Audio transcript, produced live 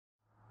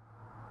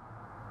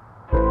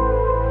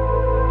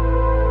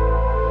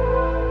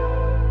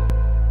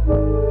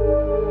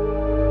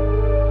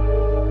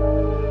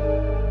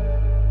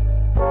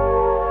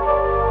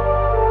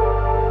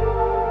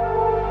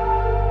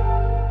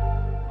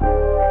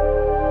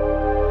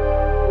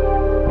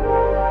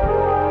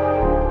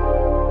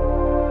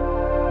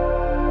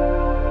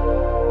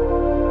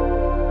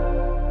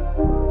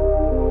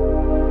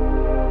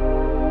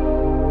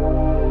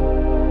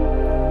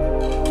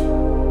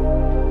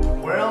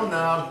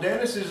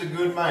Dennis is a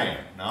good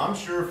man. Now, I'm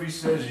sure if he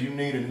says you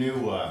need a new,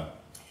 what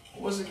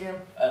was it again?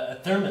 A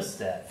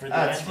thermostat for the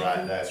That's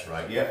right, that's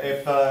right. Yeah,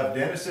 if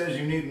Dennis says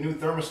you need a new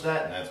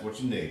thermostat, that's what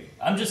you need.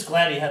 I'm just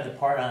glad he had the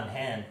part on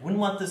hand. Wouldn't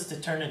want this to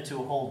turn into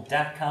a whole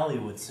Doc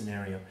Hollywood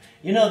scenario.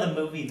 You know the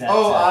movie that...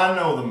 Oh, I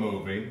know the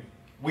movie.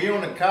 We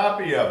own a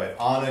copy of it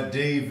on a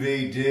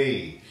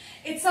DVD.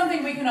 It's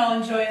something we can all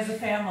enjoy as a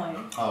family.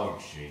 Oh,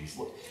 jeez.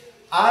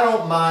 I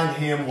don't mind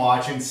him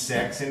watching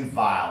sex and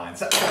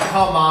violence.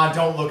 Come on,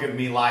 don't look at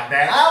me like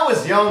that. I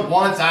was young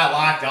once. I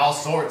liked all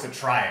sorts of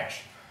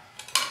trash.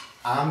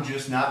 I'm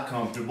just not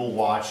comfortable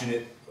watching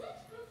it,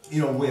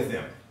 you know, with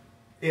him.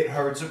 It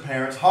hurts a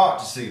parent's heart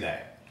to see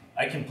that.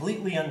 I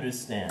completely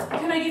understand.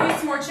 Can I give you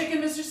some more chicken,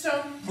 Mr.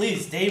 Stone?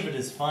 Please, David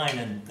is fine,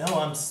 and no,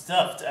 I'm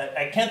stuffed.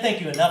 I can't thank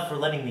you enough for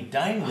letting me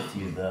dine with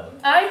you, though.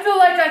 I feel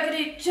like I could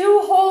eat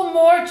 2 whole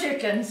more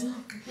chickens.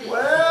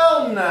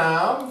 Well,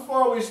 now,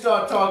 before we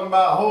start talking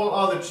about whole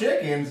other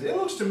chickens, it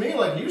looks to me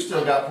like you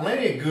still got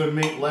plenty of good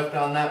meat left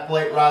on that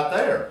plate right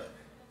there.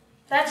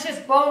 That's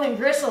just bone and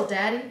gristle,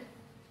 Daddy.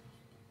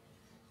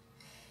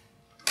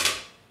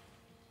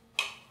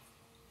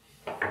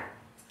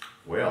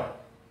 Well,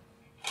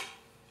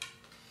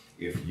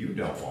 if you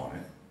don't want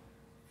it,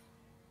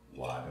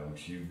 why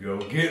don't you go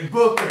get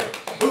Booker?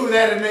 Ooh,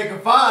 that'd make a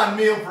fine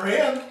meal for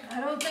him.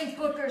 I don't think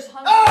Booker's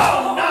hungry.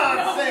 Oh,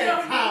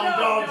 nonsense! Hound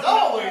dog's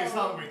always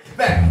hungry.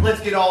 Back,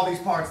 let's get all these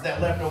parts of that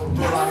leftover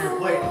bird on your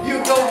plate.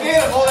 You go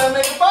get him, or that'll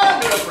make a fine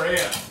meal for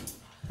him.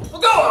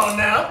 Well, go on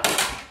now.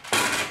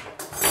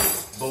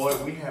 Boy,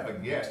 we have a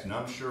guest, and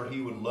I'm sure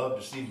he would love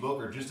to see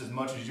Booker just as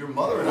much as your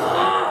mother and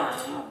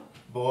I.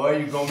 Boy,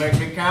 you gonna make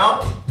me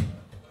count?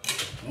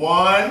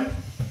 1,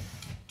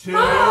 2, 3,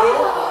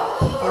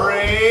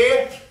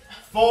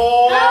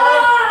 4,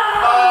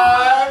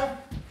 5.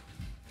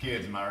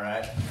 Kids, am I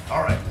right?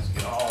 All right, let's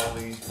get all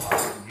these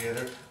parts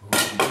together.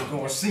 Ooh, you're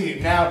gonna see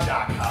it now,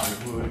 Doc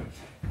Hollywood.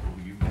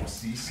 Ooh, you're gonna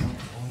see something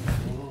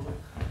wonderful.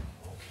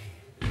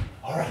 Okay.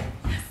 All right.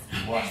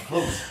 Watch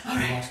close. All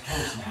right. Watch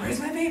close now. Where's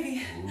my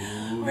baby?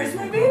 Ooh, Where's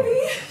my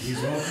baby? He's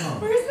gonna come.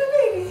 Where's the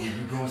baby?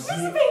 You're gonna see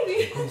Where's the it. baby?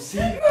 You're gonna see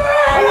it. Oh,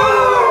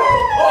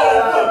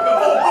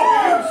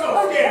 you're so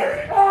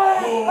scary. Oh,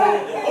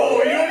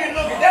 you don't need to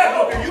look at that,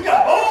 Booker. You got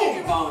bones.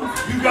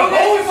 You got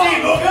bones, see,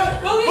 Booker.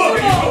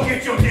 Booker, you go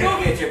get your dinner. Go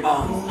get your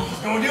bones. He's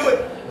gonna do it.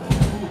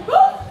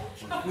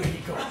 Where'd he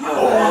go? Oh,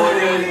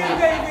 baby.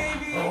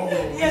 Oh,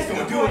 Yes, he's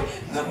gonna do it.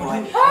 Good boy.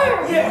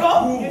 Yeah, go.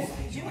 Yes,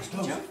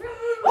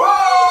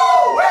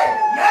 whoa! Wait!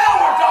 Now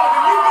we're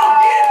talking. You go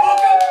get it,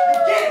 Booker. You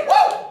get it.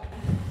 Whoa!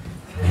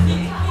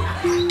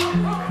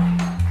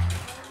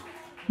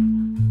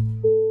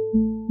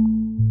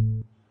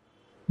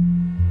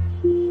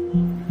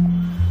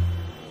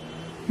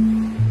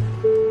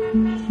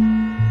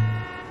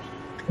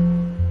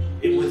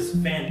 It was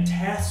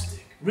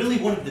fantastic. Really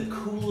one of the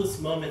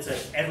coolest moments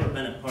I've ever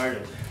been a part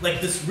of. Like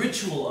this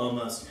ritual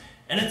almost.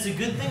 And it's a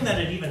good thing that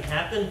it even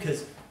happened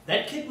because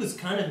that kid was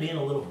kind of being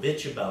a little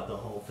bitch about the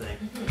whole thing.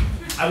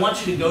 I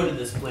want you to go to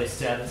this place,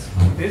 Tavis.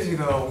 I'm busy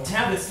though.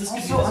 Tavis, this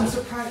could be Also, I'm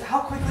surprised.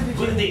 How quickly did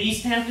you... What, the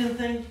East Hampton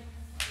thing?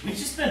 We've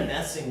just been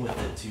messing with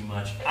it too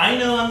much. I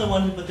know I'm the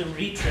one who put the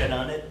retread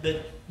on it,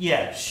 but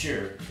yeah,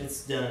 sure,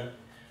 it's done.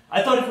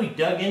 I thought if we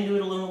dug into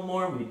it a little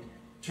more, we'd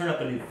turn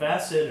up a new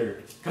facet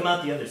or come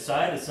out the other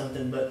side of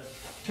something, but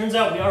turns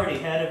out we already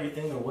had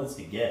everything there was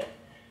to get.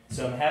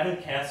 So I'm having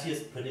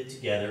Cassius put it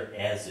together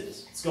as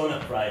is. It's going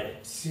up Friday.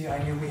 See,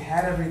 I knew we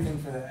had everything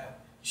for that.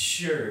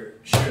 Sure.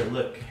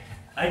 Look,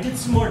 I did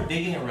some more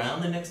digging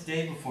around the next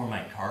day before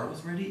my car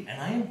was ready,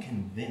 and I am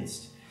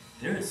convinced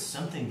there is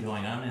something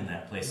going on in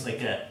that place,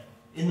 like a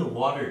in the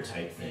water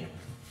type thing.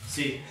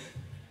 See,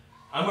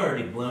 I'm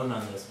already blown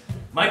on this.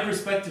 My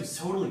perspective's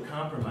totally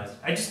compromised.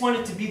 I just want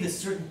it to be this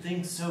certain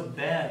thing so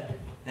bad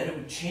that it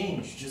would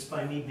change just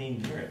by me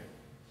being near it.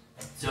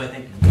 So I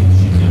think you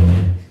should go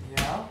in.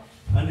 Yeah?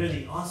 Under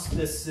the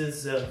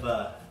auspices of,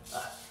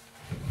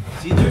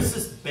 see, there's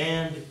this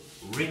band,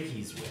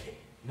 Ricky's Way.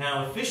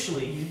 Now,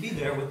 officially, you'd be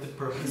there with the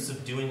purpose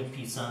of doing a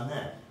piece on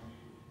that.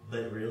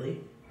 But really,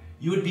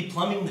 you would be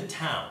plumbing the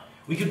town.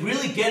 We could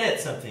really get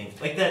at something,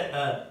 like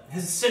that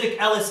Hasidic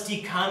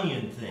LSD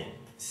commune thing.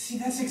 See,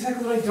 that's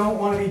exactly what I don't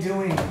want to be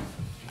doing.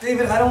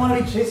 David, I don't want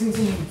to be chasing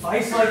some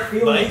vice-like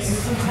feeling in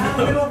some town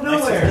in the middle of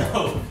nowhere.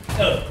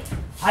 No.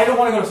 I don't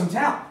want to go to some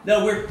town.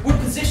 No, we're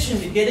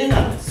positioned to get in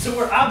on this, so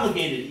we're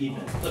obligated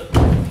even. Look,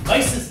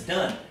 Vice is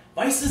done.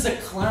 Vice is a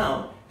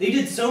clown. They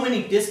did so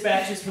many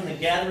dispatches from the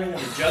gathering of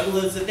the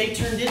juggalos that they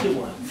turned into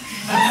one.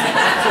 So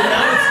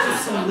now it's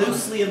just some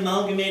loosely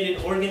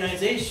amalgamated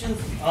organizations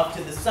off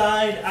to the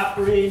side,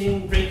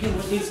 operating, breaking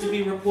what needs to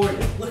be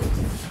reported. Look,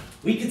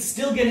 we could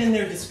still get in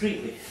there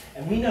discreetly,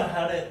 and we know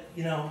how to,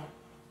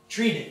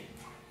 treat it.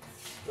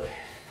 Look,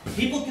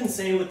 people can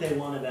say what they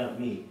want about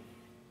me,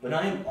 but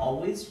I am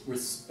always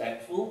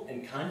respectful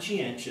and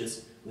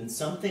conscientious when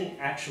something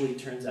actually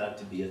turns out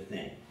to be a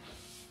thing.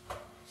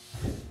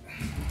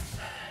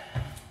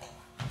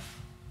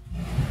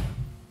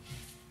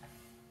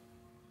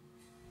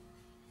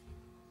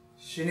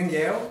 Shin and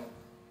Gale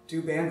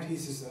do band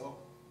pieces though.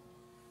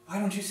 Why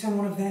don't you send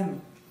one of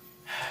them?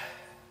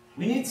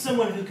 We need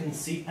someone who can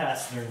see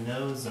past their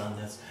nose on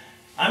this.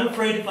 I'm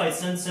afraid if I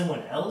send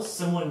someone else,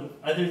 someone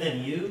other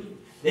than you,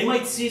 they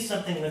might see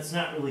something that's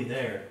not really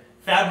there.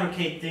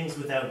 Fabricate things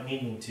without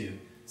meaning to.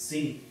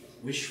 See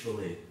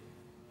wishfully.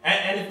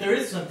 And if there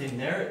is something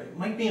there, it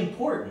might be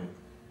important.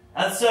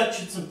 As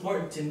such, it's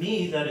important to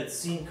me that it's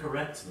seen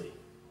correctly.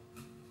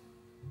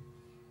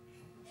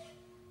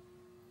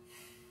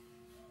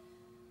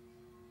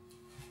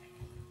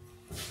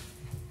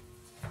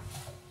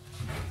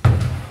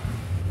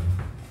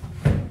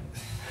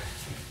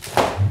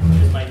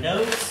 There's my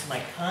notes,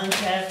 my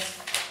contacts.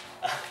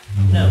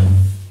 No,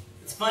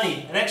 it's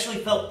funny. It actually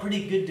felt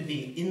pretty good to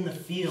be in the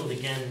field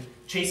again,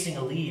 chasing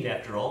a lead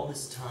after all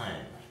this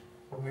time.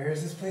 Where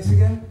is this place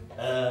again?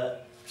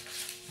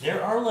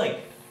 There are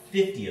like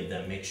 50 of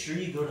them. Make sure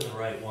you go to the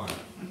right one.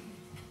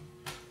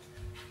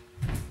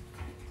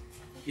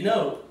 You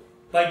know,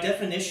 by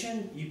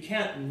definition, you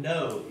can't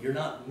know you're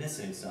not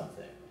missing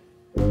something.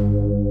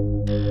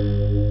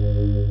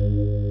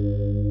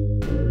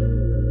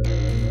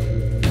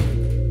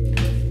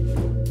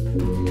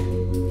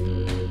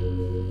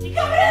 You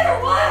coming in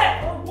or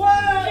what? Or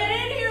what? Get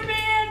in here,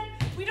 man!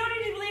 We don't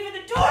need to be leaving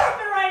the door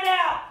open right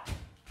now!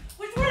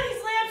 Which one of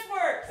these lamps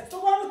works? That's the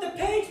one with the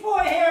page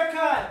boy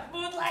haircut.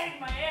 Moonlighting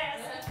my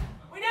ass.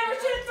 We never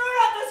should have thrown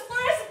out those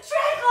fluorescent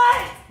track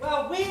lights!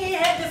 Well, we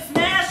had to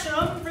smash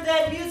them for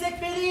that music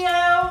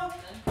video.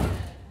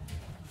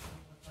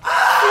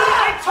 See,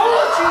 I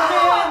told you,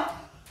 man.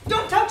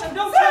 Don't touch him,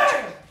 don't touch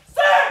him.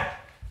 Sir!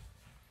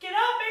 Get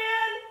up,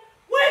 man!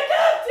 Wake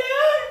up,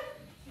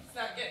 dude! He's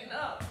not getting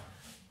up.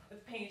 The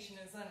patient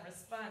is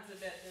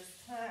unresponsive at this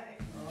time.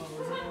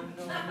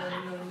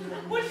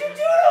 What'd you do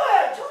to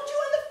him? Told you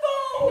on the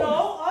phone! No,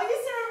 all you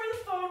said over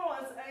the phone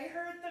was, I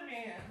heard the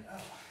man.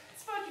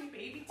 It's fucking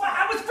baby Well,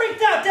 time. I was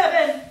freaked out,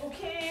 Devin.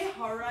 Okay,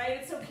 alright,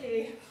 it's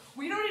okay.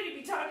 We don't need to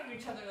be talking to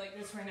each other like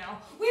this right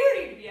now. We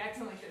don't need to be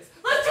acting like this.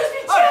 Let's just be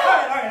chill! All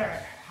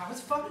right. I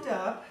was fucked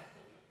up,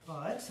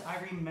 but I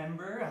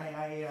remember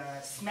I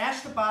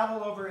smashed a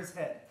bottle over his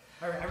head.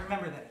 I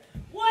remember that.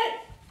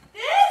 What?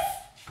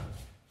 This?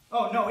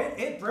 Oh, no,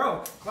 it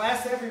broke.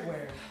 Glass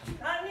everywhere.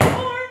 Not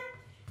anymore.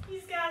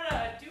 He's got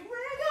a do-rag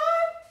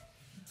on?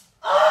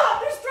 Oh,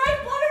 there's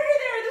dried blood under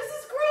there. This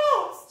is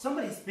gross.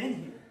 Somebody's been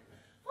here.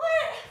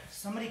 What?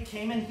 Somebody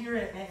came in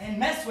here and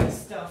messed with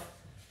stuff.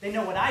 They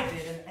know what I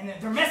did, and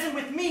they're messing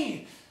with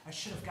me. I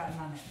should have gotten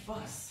on that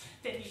bus.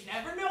 Then you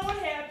never know what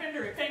happened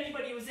or if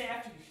anybody was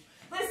after you.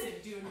 Listen,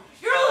 dude,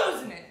 you're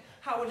losing it.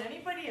 How would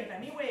anybody have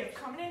any way of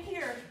coming in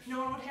here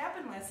knowing what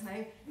happened last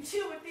night? And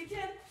two, if they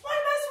did, why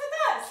mess with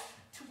us?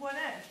 To what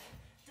end?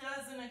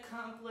 Doesn't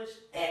accomplish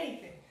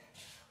anything.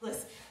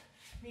 Listen,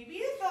 maybe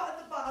you thought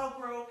the bottle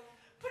broke,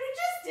 but it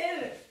just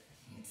didn't.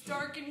 It's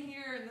dark in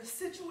here and the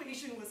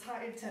situation was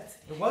high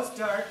intensity. It was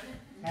dark.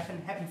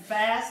 Happened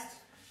fast.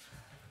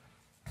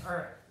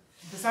 Alright.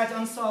 Besides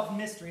unsolved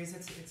mysteries,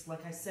 it's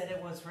like I said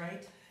it was,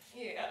 right?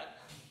 Yeah.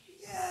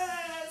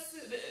 Yes,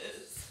 it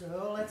is.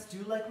 So let's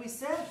do like we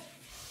said.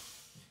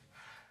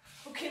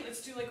 Okay,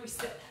 let's do like we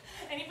said.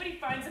 Anybody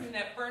finds him in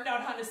that burned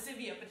out Honda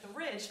Civic up at the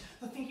ridge,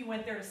 they'll think he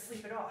went there to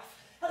sleep it off.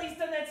 Hell, he's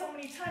done that so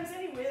many times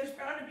anyway, there's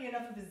bound to be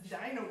enough of his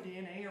dino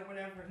DNA or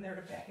whatever in there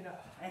to back it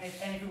up. And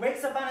if he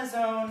wakes up on his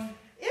own,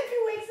 If he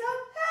wakes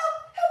up, hell,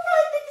 he'll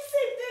probably think the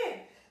same thing.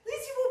 At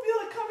least he won't be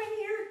able to come in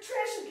here,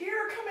 trash the gear,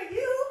 or come at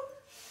you.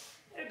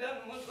 It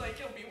doesn't look like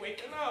he'll be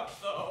waking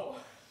up, though.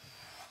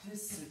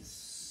 this is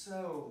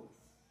so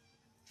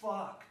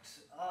fucked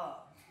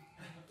up.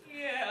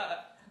 Yeah.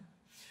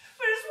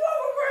 But it's what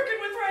we're working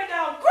with right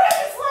now. Grab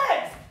his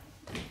legs!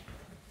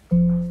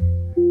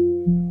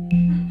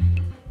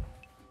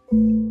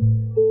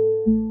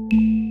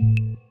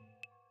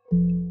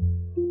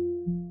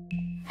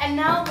 And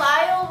now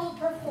Lyle will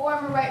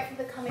perform a rite for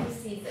the coming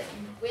season,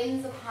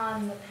 Winds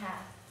Upon the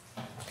Path.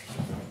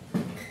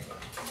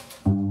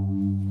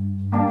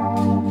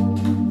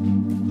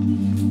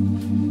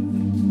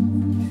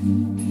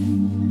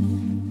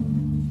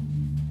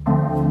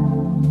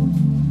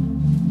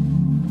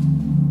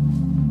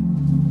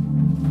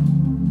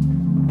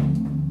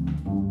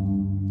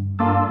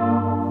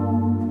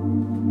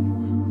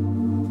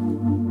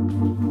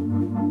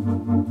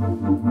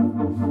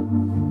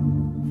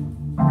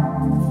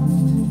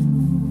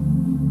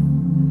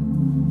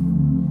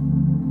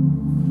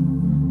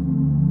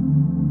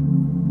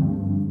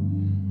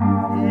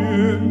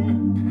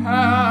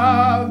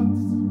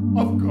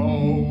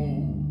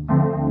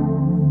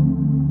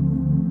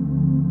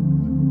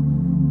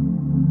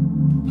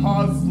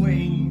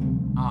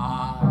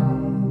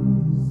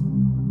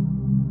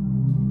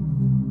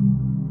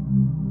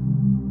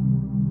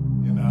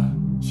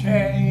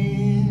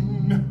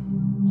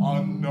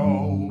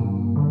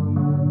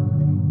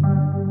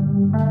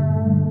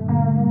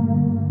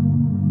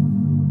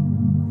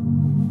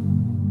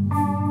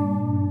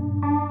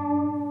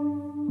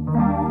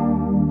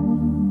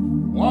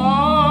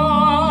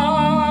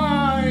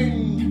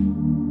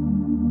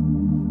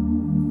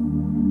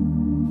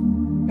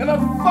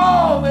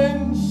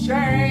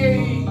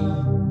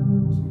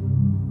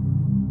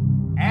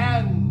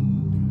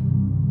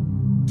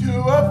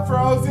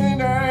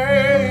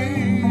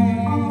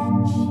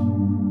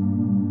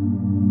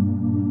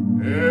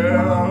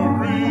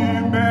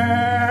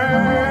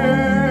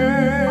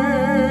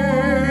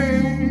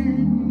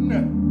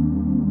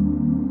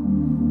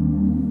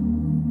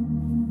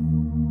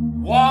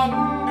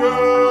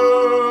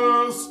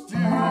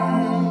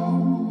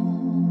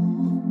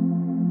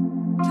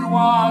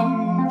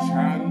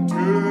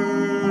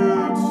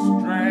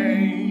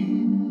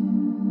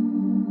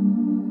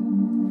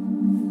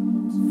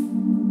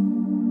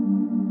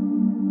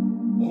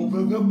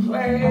 the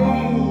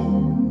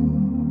plains.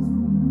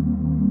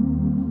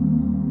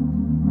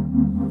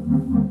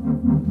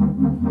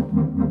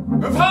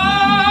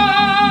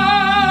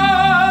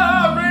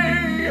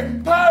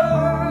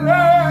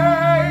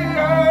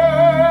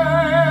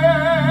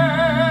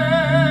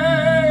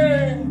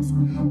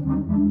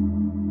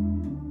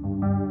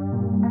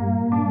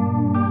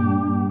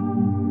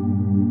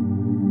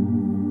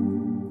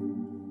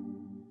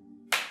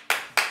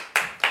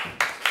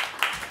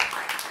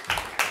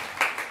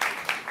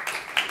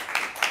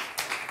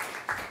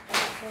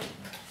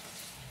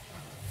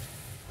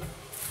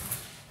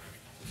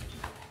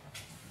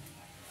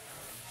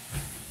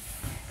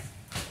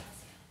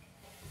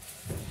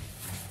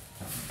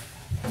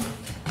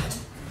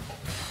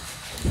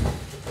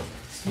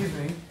 Excuse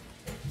me.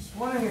 Just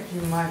wondering if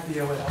you might be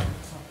able to help me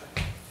with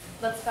something.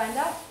 Let's find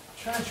out.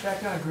 Trying to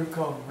track down a group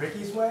called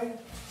Ricky's Way.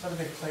 Something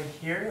they played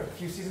here a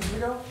few seasons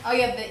ago. Oh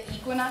yeah, the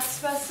Equinox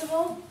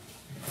Festival?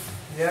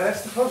 Yeah,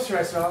 that's the poster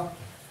I saw.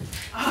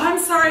 I'm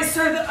sorry,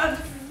 sir.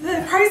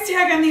 The price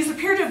tag on these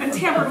appear to have been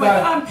tampered with.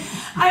 I'm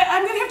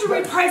going to have to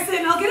reprice it,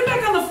 and I'll get it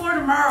back on the floor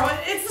tomorrow.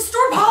 It's the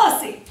store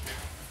policy.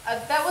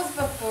 That was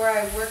before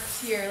I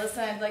worked here.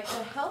 Listen, I'd like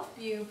to help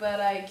you, but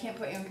I can't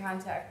put you in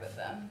contact with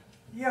them.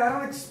 Yeah, I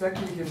don't expect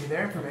you to give me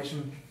their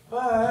information,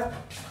 but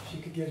if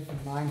you could give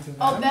mine to them.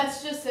 Oh,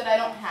 that's just it. I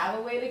don't have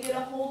a way to get a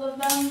hold of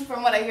them.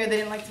 From what I hear, they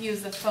didn't like to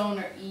use the phone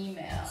or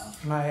email.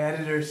 My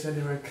editor said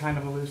they were kind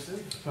of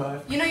elusive,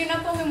 but... You know, you're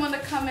not the only one to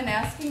come in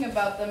asking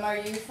about them. Are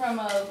you from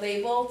a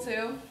label,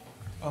 too?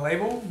 A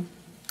label?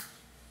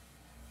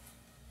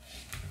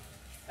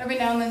 Every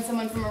now and then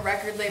someone from a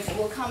record label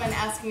will come in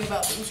asking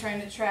about them,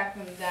 trying to track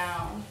them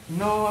down.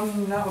 No,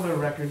 I'm not with a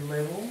record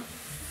label.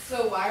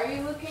 So why are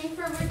you looking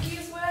for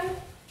Ricky's Way?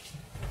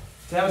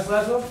 Tavis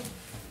Laszlo?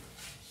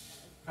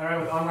 I write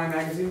with Online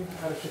Magazine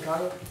out of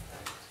Chicago.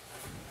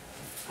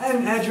 I had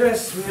an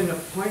address, we had an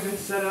appointment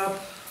set up,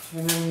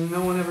 and then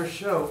no one ever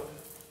showed.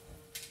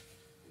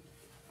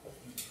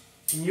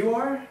 And you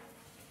are?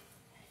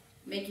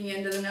 Making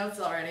into the notes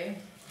already.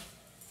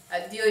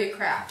 Delia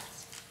Craft.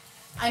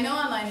 I know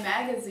Online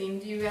Magazine.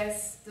 Do you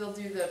guys still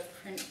do the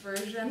print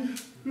version?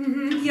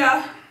 Mm-hmm,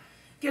 yeah.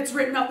 Gets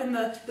written up in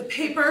the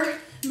paper,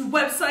 in the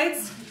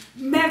websites,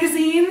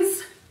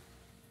 magazines.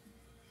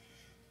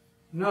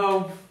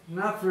 No,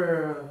 not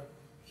for a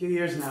few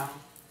years now.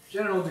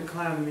 General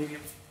decline of the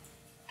medium.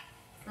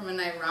 From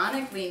an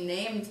ironically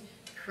named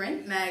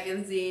print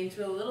magazine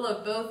to a little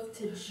of both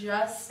to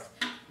just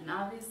an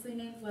obviously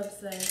named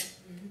website.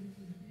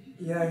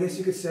 Yeah, I guess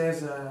you could say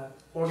as an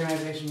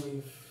organization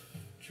we've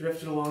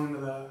drifted along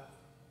into the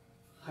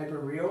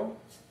hyper-real.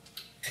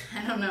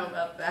 I don't know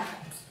about that.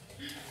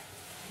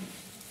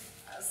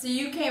 So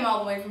you came all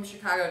the way from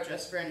Chicago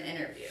just for an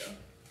interview?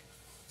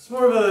 It's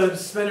more of a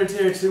spender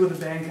tier 2 with a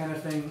band kind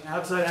of thing.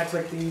 Outside acts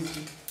like these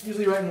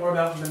usually write more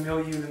about the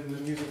milieu than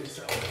the music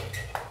itself.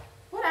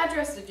 What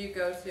address did you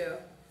go to?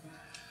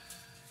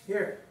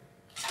 Here.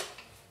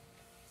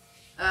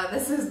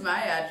 This is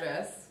my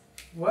address.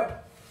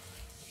 What?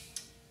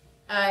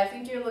 I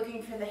think you're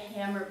looking for the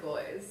Hammer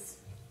Boys.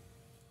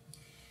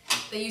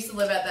 They used to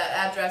live at that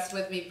address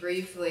with me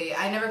briefly.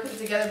 I never put it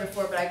together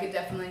before, but I could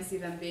definitely see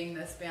them being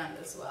this band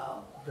as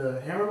well.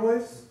 The Hammer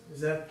Boys? Is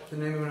that the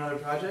name of another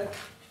project?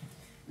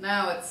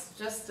 No, it's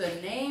just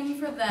a name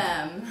for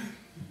them.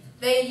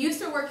 They used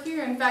to work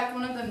here. In fact,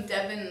 one of them,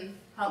 Devin,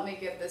 helped me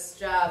get this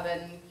job,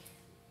 and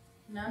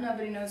now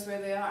nobody knows where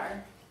they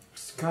are.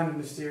 It's kind of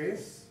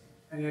mysterious.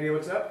 Any idea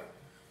what's up?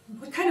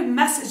 What kind of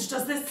message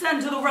does this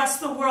send to the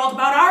rest of the world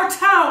about our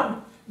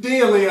town?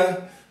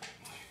 Delia,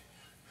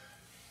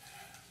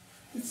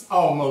 it's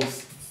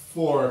almost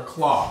 4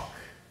 o'clock.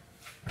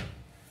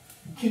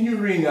 Can you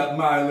ring up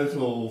my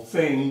little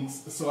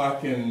things so I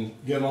can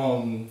get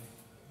on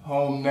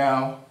home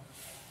now?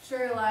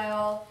 Sure,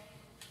 Lyle.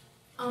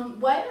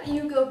 Why don't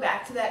you go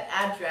back to that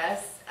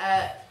address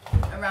at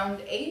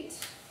around 8?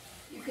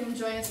 You can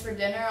join us for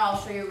dinner.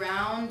 I'll show you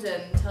around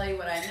and tell you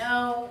what I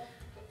know.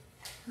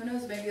 Who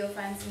knows, maybe you'll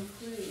find some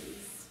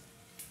clues.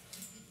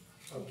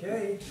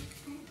 Okay.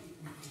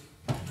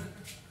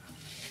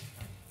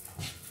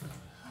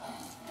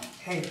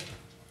 Hey,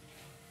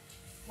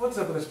 what's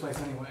up with this place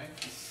anyway?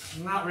 It's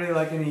not really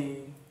like any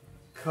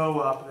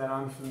co-op that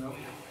I'm familiar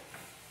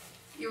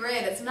with. You're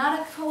right, it's not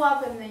a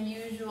co-op in the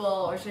usual,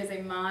 or should I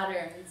say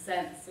modern,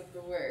 sense of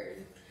the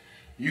word.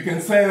 You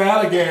can say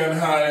that again,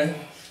 honey.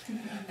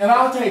 And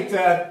I'll take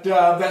that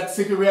that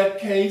cigarette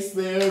case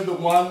there, the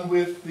one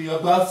with the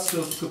bust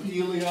of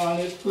Capelli on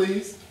it,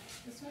 please.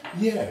 This one?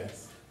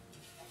 Yes.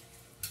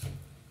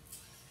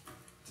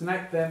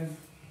 Tonight then.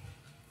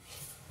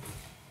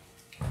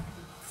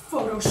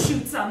 Photo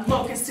shoots on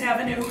Locust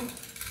Avenue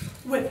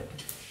with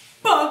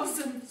bugs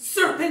and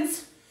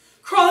serpents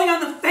crawling on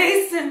the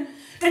face and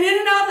in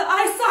and out of the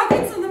eye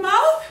sockets and the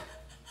mouth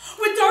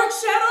with dark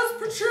shadows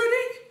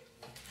protruding.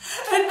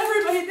 And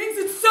everybody thinks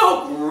it's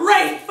so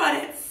great, but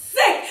it's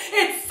sick!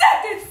 It's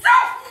sick! It's sick!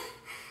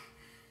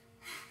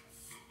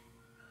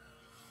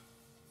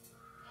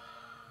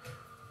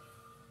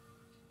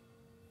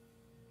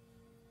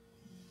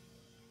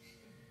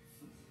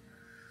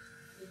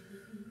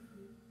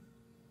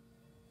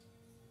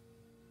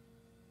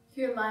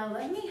 Here, Lyle,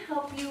 let me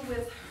help you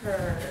with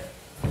her.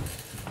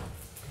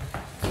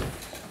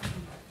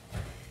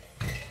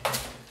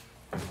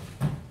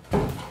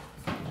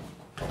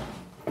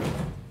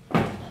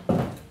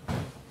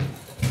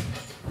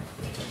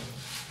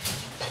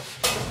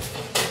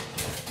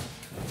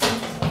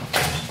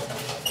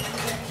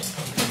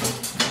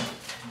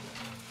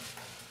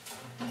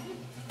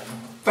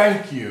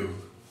 Thank you.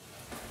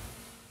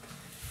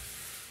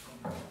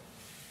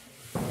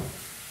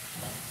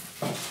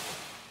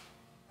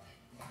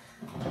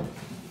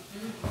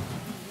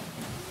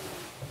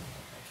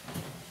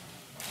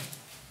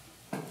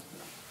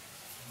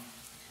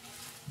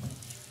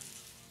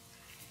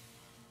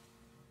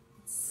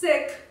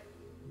 Sick.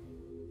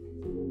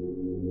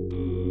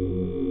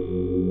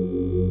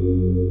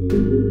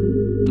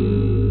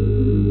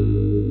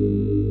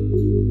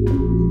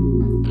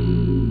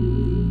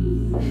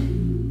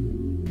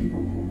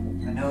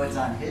 I know it's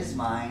on his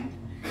mind.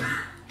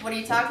 What are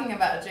you talking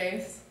about,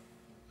 Jace?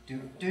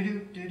 Do do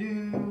do do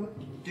do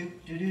do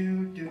do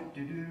do do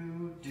do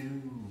do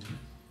do.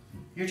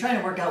 You're trying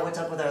to work out what's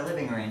up with our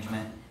living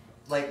arrangement.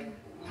 Like,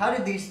 how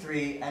did these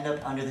three end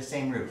up under the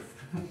same roof?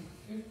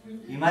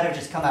 You might have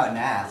just come out and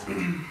asked.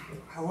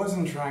 I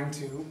wasn't trying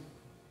to.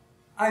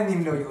 I didn't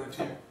even know you lived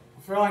here.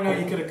 For all I know,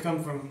 you could have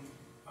come from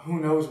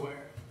who knows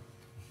where.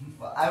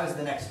 Well, I was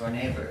the next door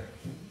neighbor.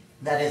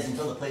 That is,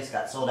 until the place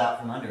got sold out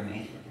from under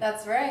me.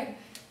 That's right.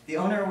 The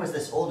owner was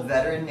this old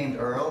veteran named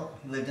Earl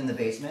who lived in the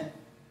basement.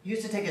 He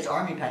used to take his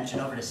army pension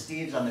over to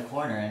Steve's on the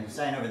corner and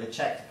sign over the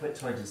check to put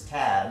towards his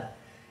tab.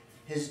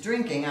 His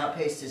drinking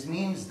outpaced his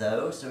means,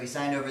 though, so he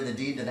signed over the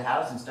deed to the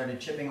house and started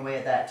chipping away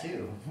at that,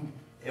 too.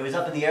 It was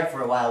up in the air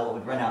for a while what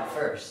would run out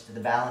first,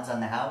 the balance on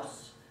the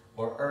house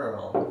or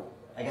Earl.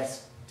 I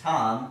guess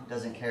Tom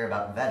doesn't care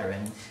about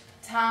veterans.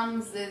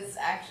 Tom's is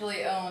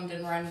actually owned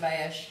and run by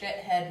a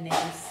shithead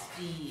named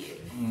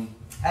Steve.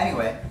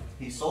 Anyway,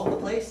 he sold the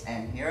place,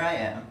 and here I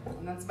am.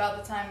 And that's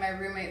about the time my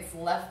roommates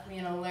left me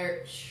in a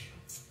lurch.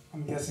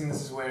 I'm guessing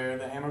this is where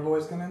the Hammer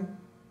Boys come in?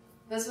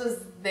 This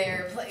was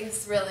their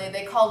place, really.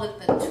 They called it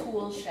the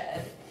tool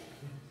shed.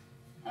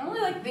 I don't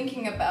really like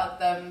thinking about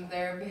them.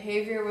 Their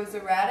behavior was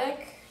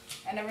erratic.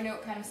 I never knew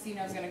what kind of scene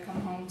I was going to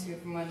come home to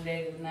from one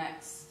day to the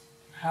next.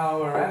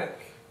 How erratic?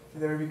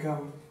 Did they ever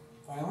become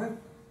violent?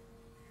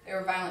 They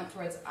were violent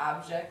towards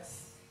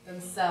objects,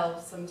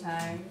 themselves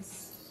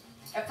sometimes.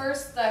 At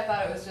first, I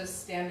thought it was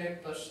just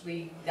standard Bush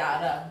League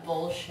data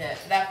bullshit,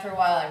 but after a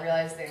while, I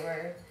realized they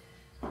were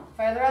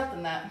farther out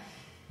than that.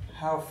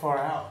 How far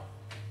out?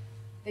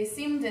 They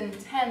seemed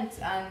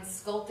intent on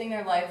sculpting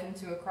their life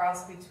into a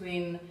cross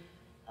between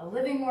a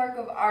living work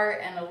of art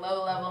and a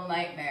low-level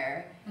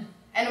nightmare.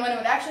 And when it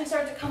would actually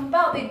start to come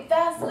about, they'd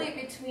vacillate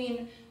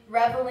between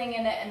reveling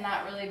in it and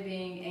not really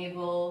being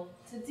able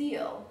to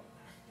deal.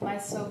 My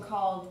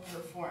so-called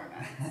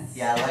performance.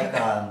 Yeah, like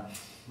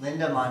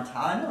Linda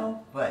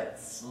Montano, but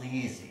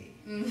sleazy.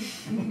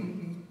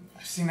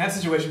 I've seen that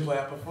situation play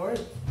out before.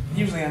 It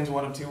usually ends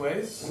one of two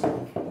ways.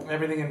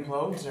 Everything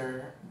implodes,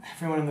 or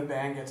everyone in the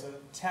band gets a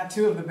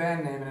tattoo of the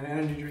band name and an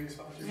energy drink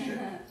sponsorship.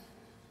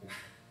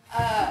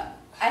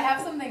 I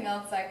have something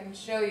else I can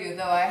show you,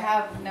 though I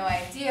have no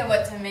idea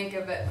what to make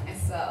of it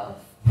myself.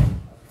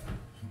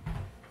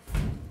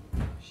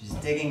 She's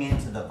digging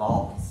into the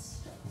vaults.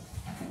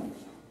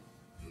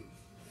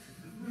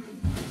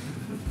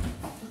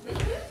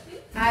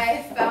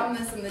 I found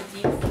this in the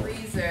deep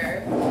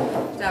freezer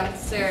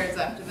downstairs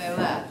after they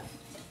left.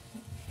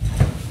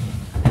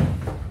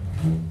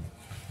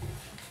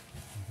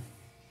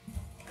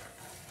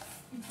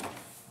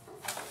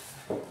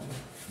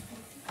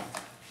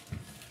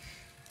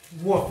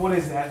 What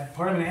is that?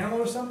 Part of an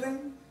animal or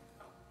something?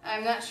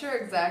 I'm not sure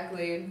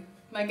exactly.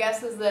 My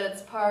guess is that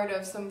it's part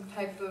of some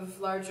type of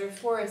larger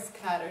forest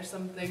cat or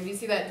something. Do you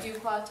see that dew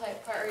claw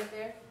type part right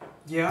there?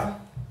 Yeah.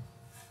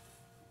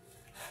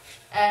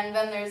 And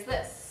then there's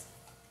this.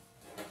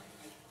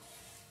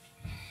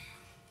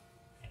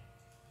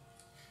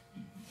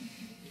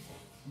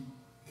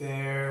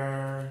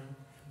 They're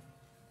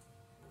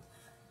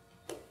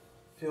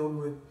filled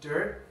with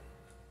dirt.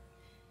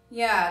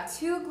 Yeah,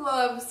 2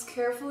 gloves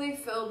carefully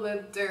filled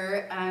with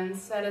dirt and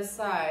set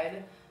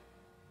aside.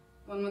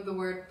 One with the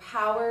word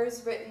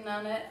powers written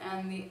on it,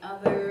 and the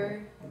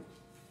other,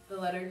 the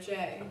letter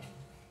J.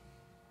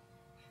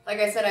 Like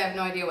I said, I have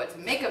no idea what to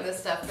make of this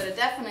stuff, but it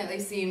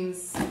definitely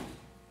seems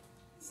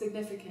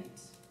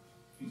significant.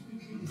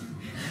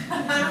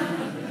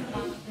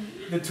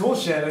 The tool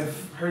shed,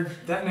 I've heard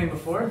that name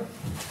before.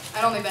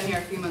 I'd only been here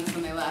a few months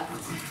when they left.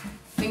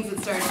 Things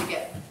had started to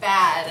get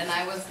bad, and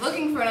I was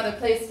looking for another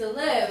place to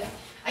live.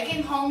 I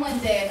came home one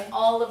day and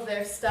all of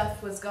their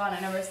stuff was gone. I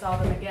never saw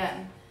them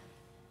again.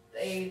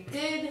 They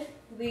did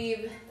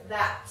leave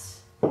that.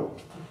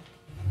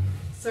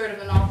 Sort of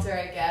an altar,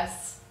 I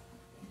guess.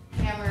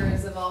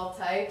 Hammers of all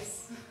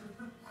types.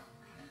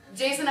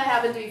 Jason and I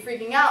happened to be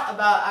freaking out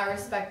about our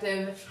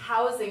respective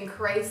housing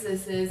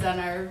crises on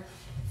our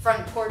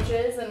front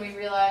porches, and we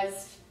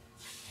realized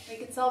we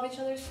could solve each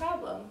other's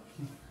problem.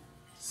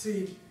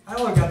 See, I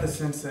always got the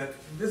sense that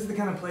this is the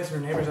kind of place where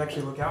neighbors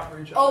actually look out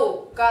for each other.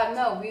 Oh, God,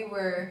 no, we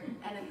were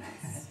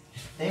enemies.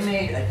 They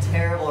made a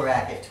terrible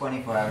racket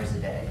 24 hours a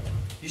day.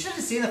 You should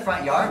have seen the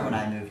front yard when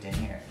I moved in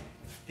here.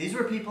 These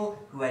were people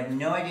who had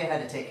no idea how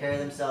to take care of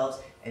themselves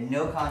and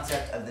no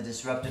concept of the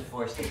disruptive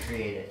force they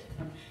created.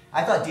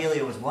 I thought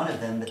Delia was one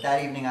of them, but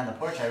that evening on the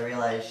porch I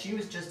realized she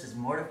was just as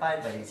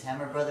mortified by these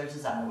Hammer brothers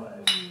as I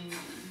was.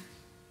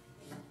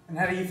 And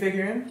how do you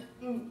figure in?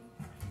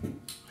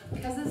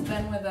 Because it's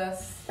been with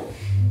us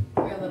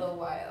for a little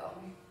while.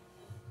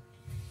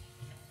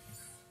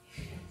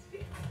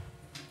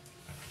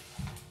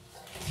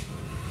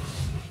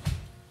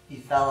 He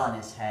fell on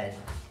his head.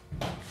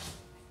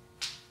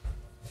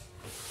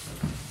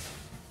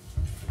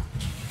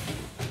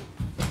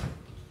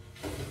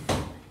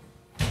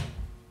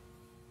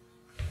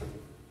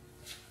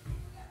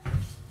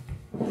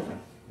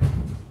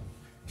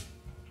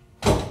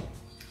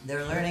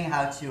 They're learning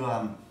how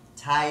to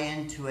tie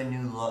into a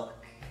new look.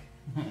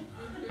 Do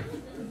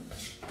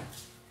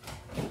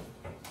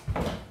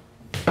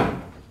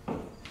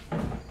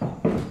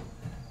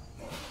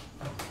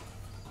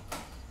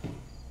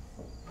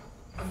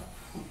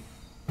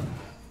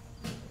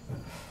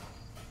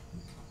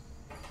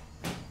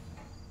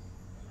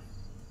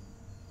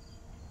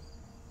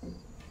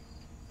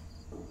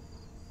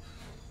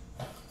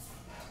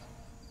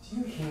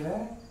you hear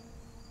that?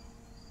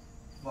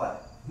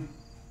 What?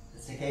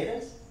 The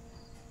cicadas?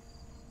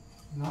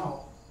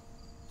 No.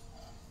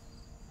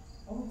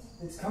 Oh,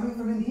 it's coming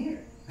from in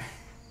here.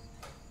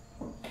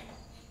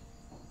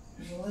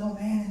 There's a little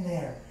man in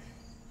there.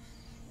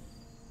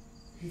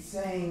 He's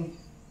saying,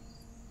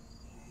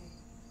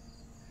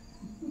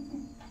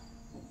 I'm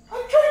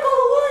trying to call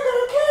the lawyer, but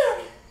I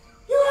can't.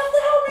 You'll have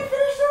to help me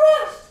finish the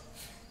rest.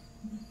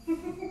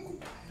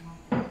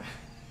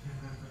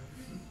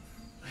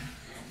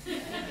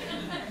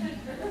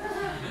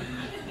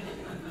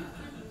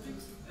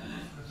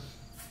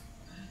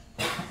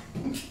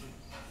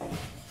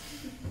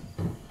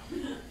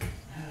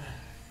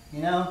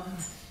 You know,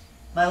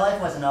 my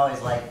life wasn't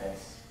always like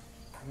this.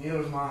 Neither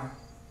was mine.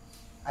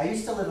 I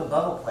used to live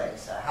above a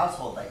place, a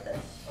household like this.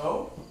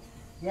 Oh?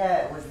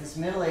 Yeah, it was this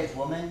middle-aged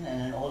woman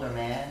and an older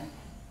man.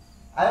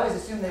 I always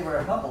assumed they were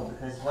a couple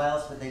because why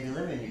else would they be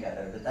living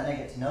together? But then I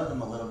get to know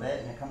them a little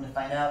bit and I come to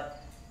find out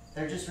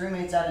they're just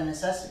roommates out of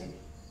necessity.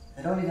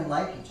 They don't even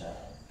like each other.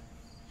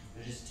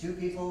 They're just two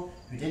people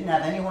who didn't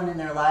have anyone in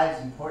their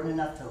lives important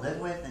enough to live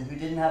with and who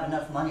didn't have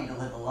enough money to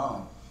live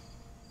alone.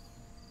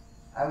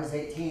 I was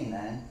 18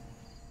 then.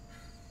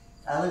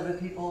 I lived with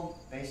people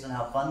based on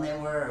how fun they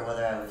were or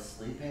whether I was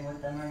sleeping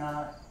with them or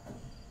not.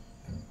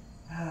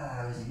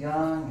 I was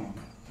young and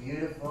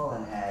beautiful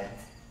and had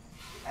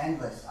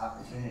endless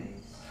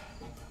opportunities.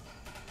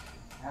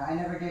 I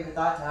never gave a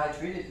thought to how I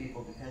treated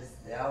people because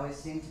they always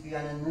seemed to be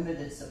on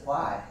unlimited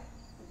supply.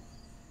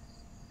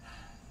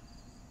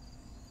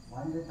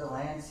 When did the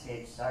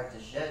landscape start to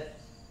shift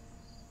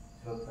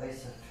to a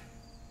place of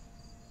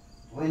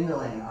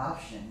dwindling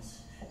options?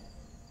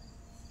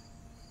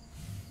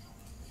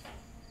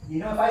 You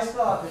know, if I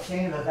spell out the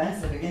chain of events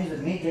that begins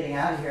with me getting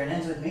out of here and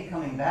ends with me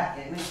coming back,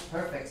 it makes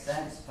perfect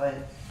sense, but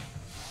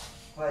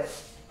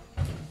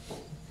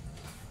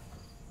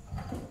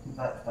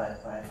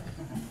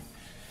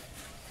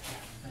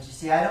you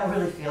see, I don't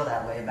really feel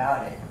that way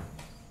about it.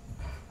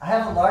 I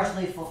have a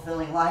largely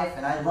fulfilling life,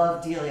 and I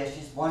love Delia.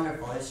 She's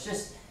wonderful. It's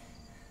just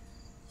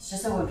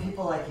that when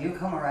people like you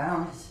come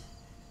around,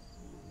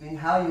 being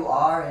how you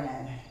are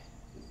and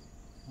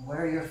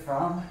where you're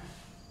from,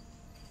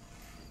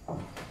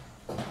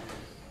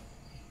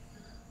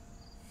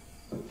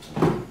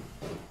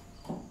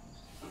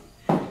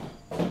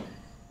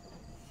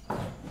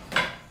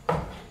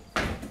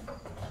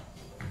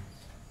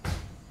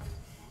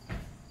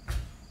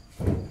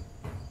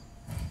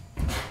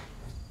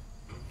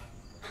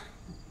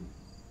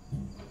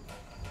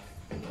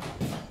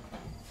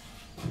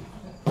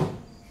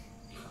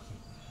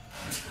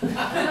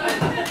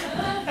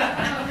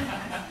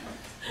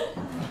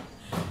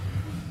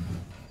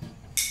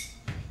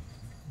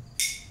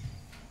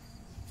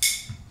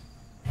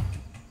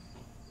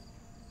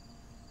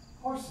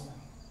 Porcelain.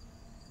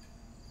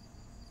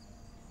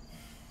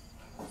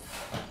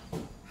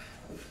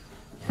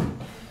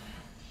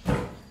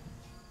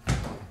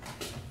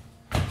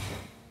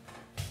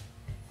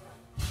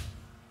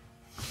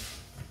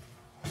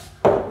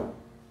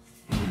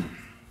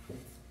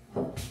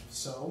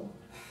 So,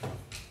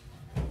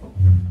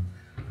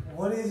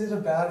 what is it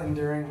about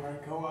enduring our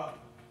co-op?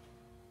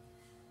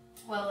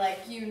 Well,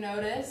 like you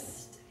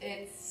noticed,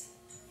 it's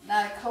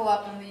not a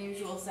co-op in the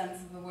usual sense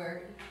of the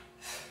word.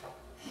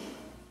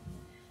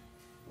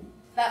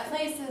 That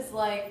place is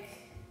like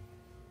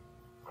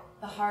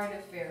the heart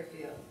of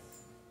Fairfield.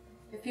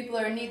 If people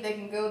are in need, they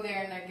can go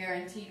there and they're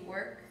guaranteed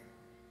work.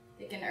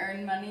 They can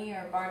earn money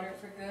or barter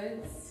for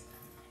goods.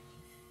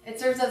 It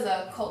serves as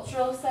a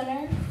cultural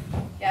center,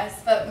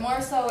 yes, but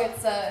more so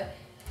it's a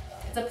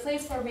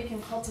place where we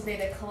can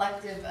cultivate a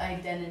collective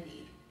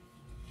identity,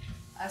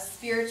 a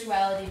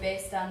spirituality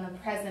based on the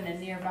present and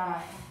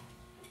nearby.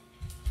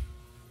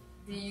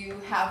 Do you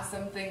have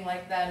something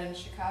like that in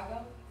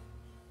Chicago?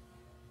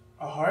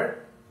 A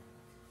heart?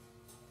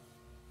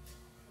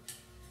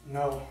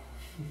 No.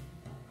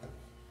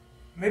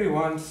 Maybe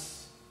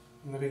once,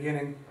 in the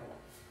beginning.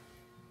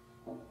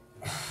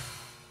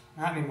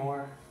 Not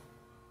anymore.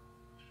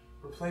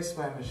 Replaced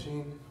by a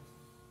machine.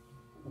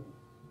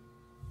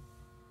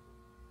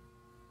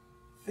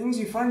 Things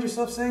you find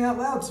yourself saying out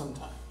loud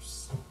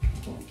sometimes.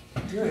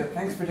 Delia,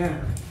 thanks for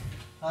dinner.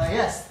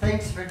 Yes,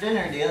 thanks for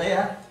dinner,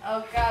 Delia.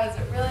 Oh God, is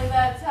it really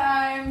that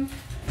time?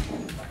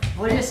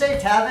 What do you say,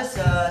 Tavis?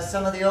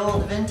 Some of the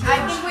old vintage?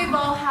 I think we've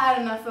all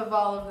had enough of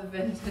all of the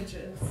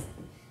vintages.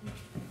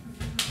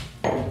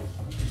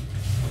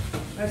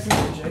 Nice to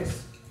meet you,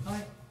 Jace.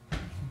 Hi.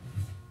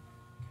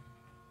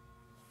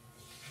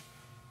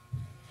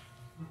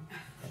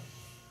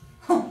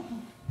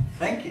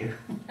 Thank you.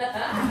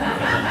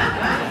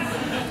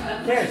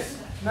 Cheers.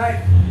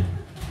 Night.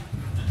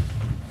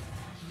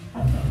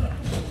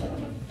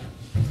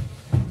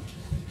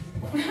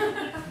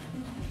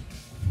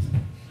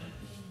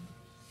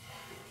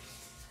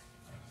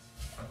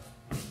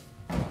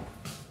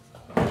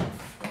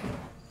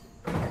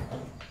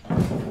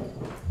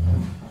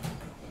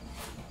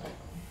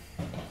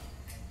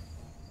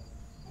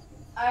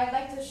 I'd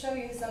like to show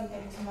you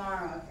something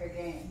tomorrow at your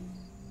game.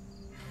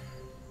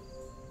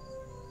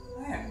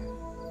 Man.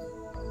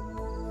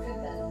 Good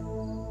then.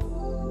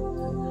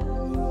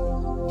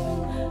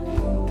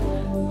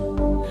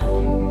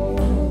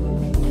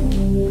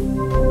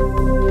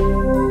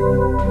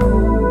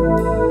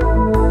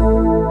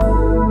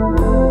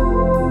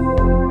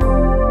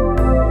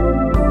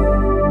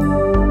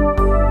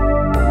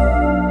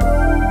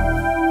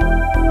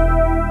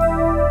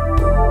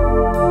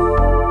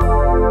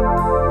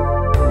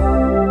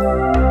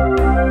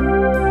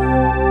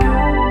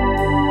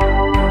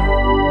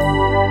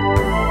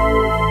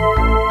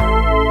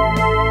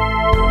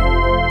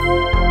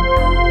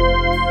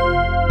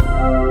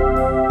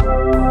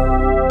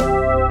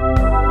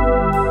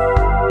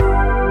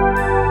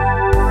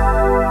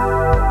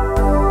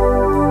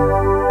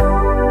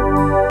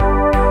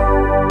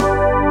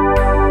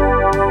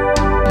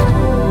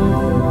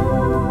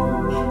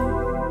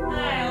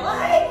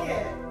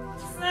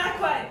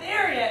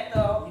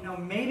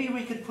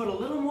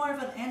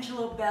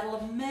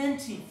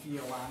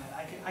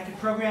 I could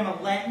program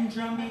a Latin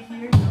drum beat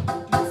here. Do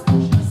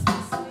some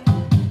justice.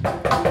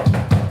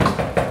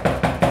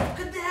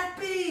 Could that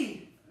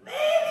be?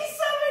 Maybe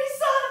somebody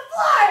saw the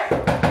flyer!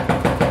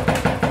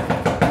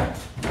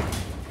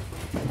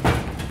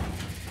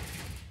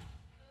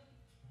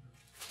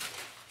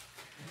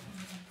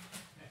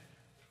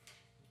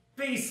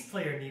 Bass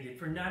player needed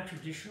for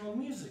non-traditional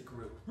music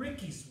group.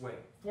 Ricky's Way,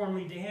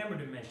 formerly the Hammer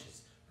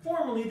Dimensions,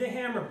 formerly the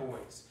Hammer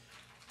Boys.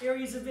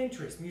 Areas of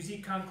interest: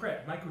 musique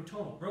concrète,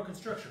 microtonal, broken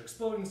structure,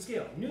 exploding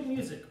scale, new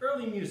music,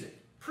 early music,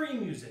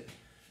 pre-music.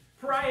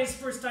 Pariahs,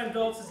 first-time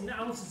adults, and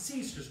owls and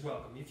sisters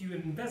welcome. If you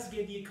had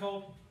investigated the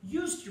occult,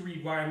 used to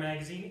read Wire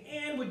magazine,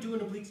 and would do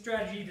an oblique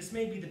strategy, this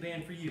may be the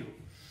band for you.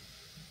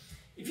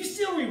 If you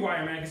still read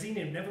Wire magazine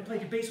and have never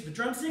played a bass with a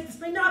drumstick, this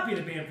may not be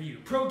the band for you.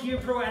 Pro gear,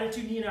 pro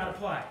attitude, need not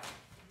apply.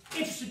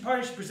 Interested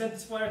parties should present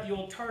this flyer at the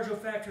old Tarjo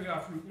factory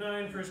off Route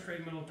 9, first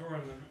grade middle door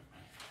on the...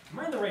 Am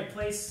I in the right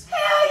place?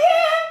 Hell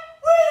yeah!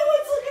 We're the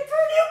ones looking for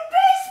a new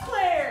bass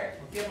player!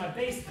 Well, get my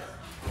bass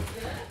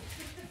then.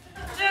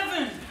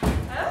 Devin!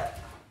 Huh?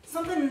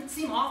 Something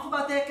seem off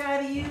about that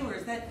guy to you, or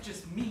is that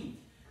just me?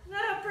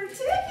 Not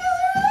particularly.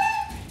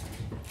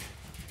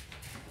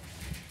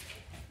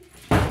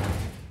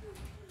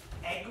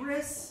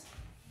 Egris?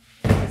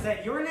 Is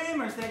that your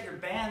name, or is that your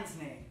band's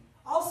name?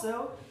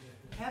 Also,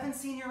 haven't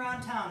seen you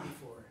around town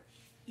before.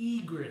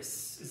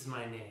 Egris is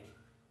my name.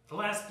 The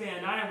last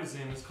band I was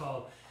in was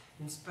called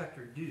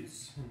Inspector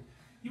Deuce.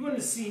 You wouldn't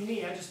have seen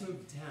me, I just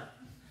moved to town.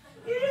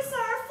 You just saw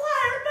our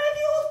flyer by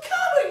the old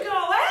come and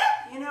go,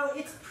 eh? You know,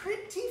 it's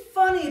pretty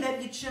funny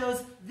that you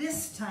chose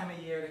this time of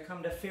year to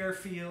come to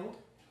Fairfield.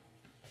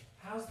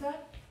 How's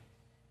that?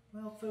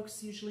 Well,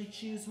 folks usually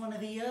choose one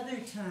of the other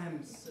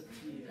times of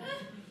the year.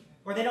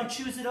 Or they don't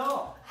choose at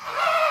all.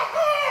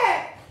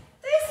 Hey!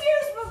 This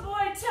here's my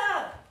boy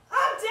Tug.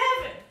 I'm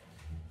Devin.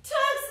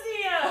 Tug's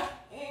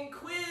the,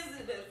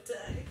 inquisitive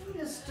type. I'm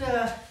just,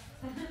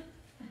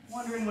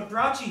 wondering what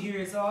brought you here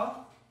is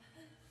all.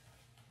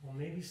 Well,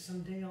 maybe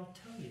someday I'll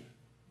tell you.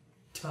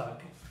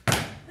 Tug.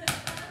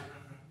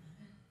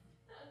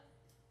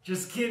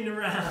 Just kidding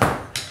around.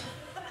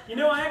 You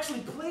know, I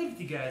actually played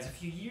with you guys a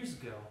few years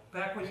ago,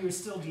 back when you were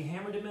still the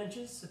Hammer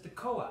Dimensions at the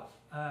co-op.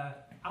 I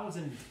was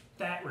in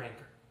that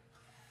ranker.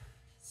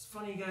 It's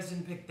funny you guys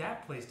didn't pick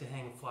that place to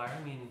hang a flyer.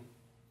 I mean,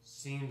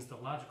 seems the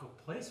logical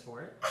place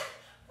for it.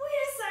 We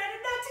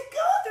decided not to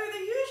go through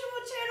the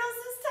usual channels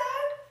this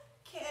time.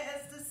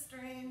 Cast a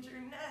stranger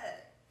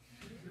net.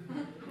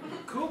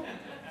 Cool.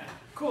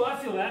 Cool, I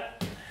feel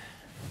that.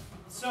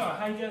 So,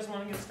 how you guys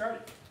want to get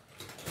started?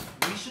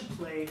 We should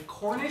play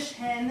Cornish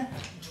Hen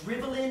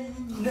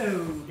Dribblin'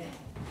 Node.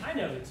 I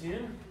know the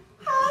tune.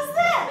 How's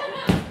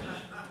that?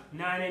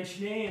 9-inch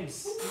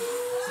names.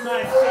 It's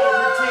my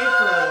favorite tape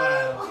for a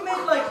while. You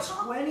made like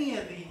 20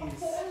 of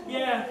these.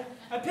 Yeah,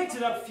 I picked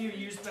it up a few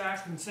years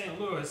back from St.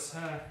 Louis.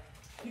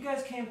 You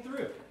guys came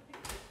through.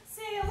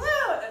 St.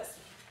 Louis,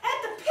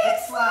 at the pit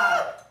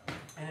slot.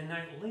 And a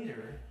night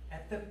later,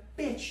 at the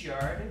bitch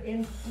yard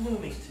in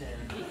Bloomington.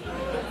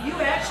 You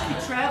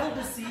actually traveled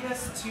to see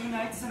us 2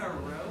 nights in a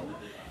row?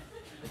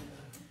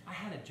 I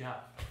had a job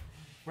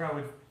where I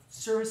was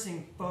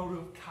servicing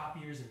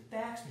photocopiers and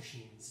fax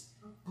machines.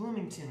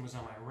 Bloomington was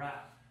on my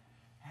route.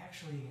 I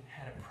actually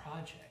had a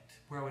project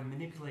where I would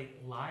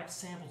manipulate live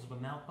samples of a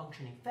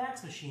malfunctioning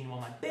fax machine while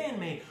my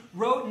bandmate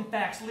wrote and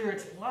faxed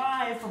lyrics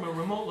live from a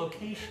remote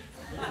location.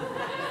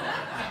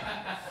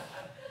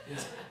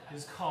 It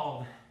was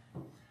called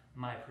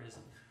My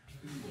Prison.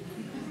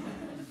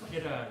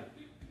 It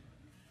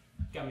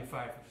got me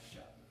fired from this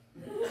job.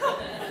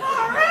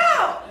 All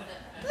right,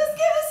 let's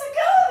give us a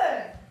go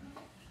then.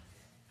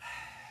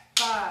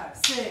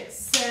 5, 6,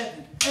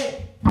 7,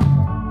 8.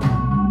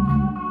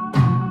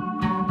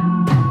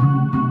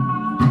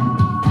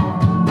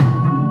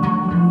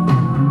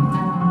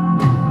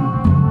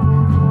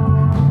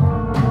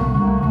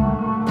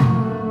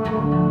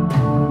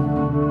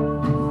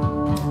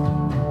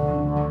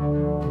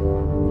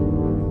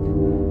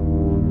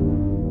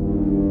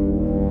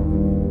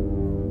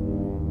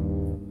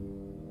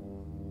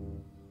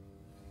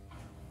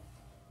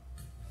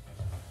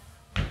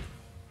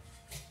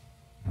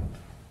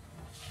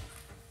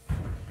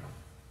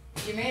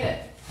 You made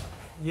it.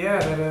 Yeah,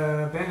 that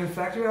abandoned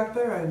factory out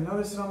there, I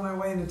noticed it on my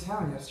way into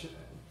town yesterday.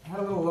 I had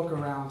a little look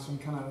around, so I'm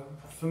kind of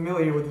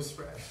familiar with the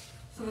spread.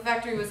 So the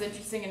factory was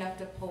interesting enough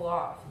to pull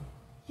off.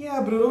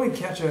 Yeah, but it'll only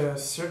catch a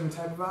certain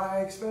type of eye,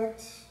 I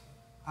expect.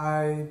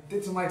 I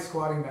did some light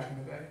squatting back in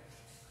the day.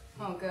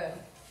 Oh, good.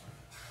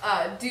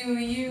 Do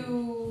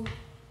you...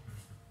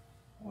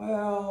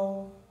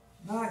 Well,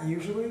 not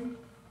usually,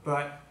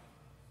 but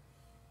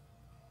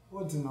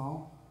woods and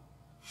all.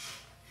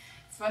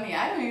 It's funny,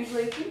 I don't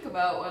usually think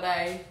about what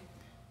I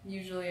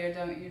usually or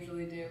don't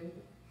usually do.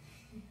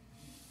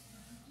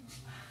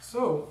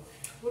 So,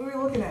 what are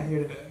we looking at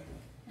here today?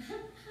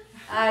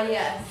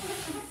 Yes.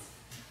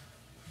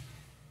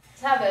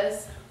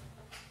 Tavis,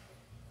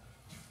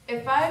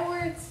 if I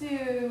were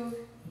to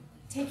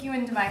take you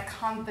into my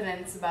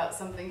confidence about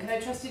something, could I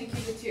trust you to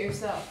keep it to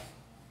yourself?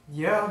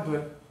 Yeah,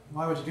 but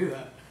why would you do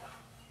that?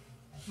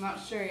 I'm not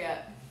sure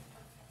yet.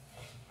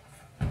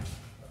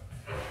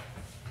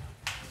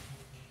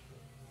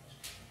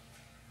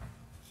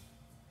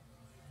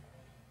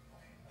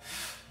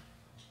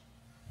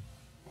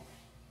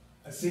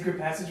 A secret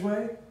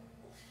passageway?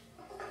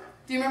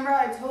 Do you remember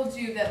how I told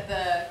you that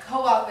the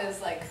co-op is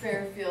like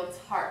Fairfield's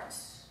heart?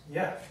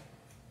 Yeah.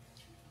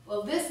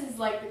 Well, this is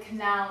like the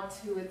canal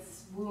to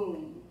its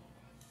womb.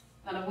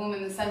 Not a womb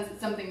in the sense that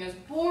something is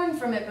born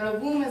from it, but a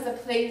womb is a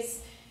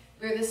place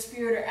where the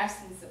spirit or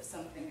essence of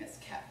something is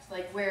kept,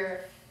 like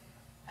where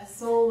a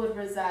soul would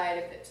reside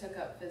if it took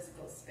up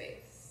physical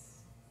space.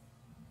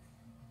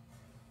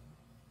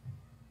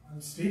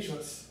 I'm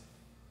speechless.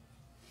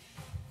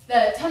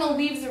 The tunnel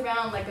weaves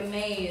around like a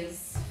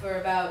maze for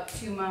about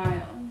 2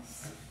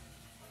 miles.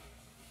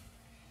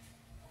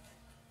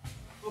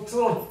 Looks a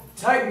little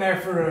tight in there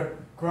for a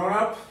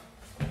grown-up.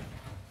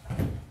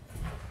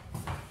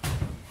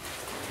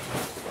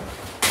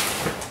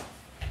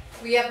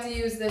 We have to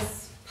use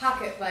this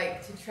pocket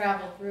bike to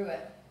travel through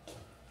it.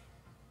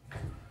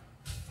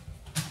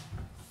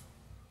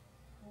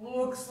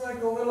 Looks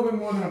like a little bit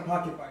more than a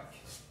pocket bike.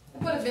 I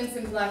put a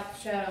Vincent Black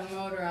Shadow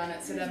motor on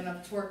it so it'd have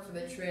enough torque for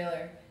the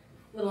trailer.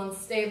 A little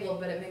unstable,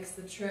 but it makes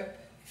the trip.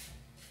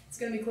 It's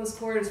gonna be close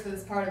quarters for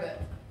this part of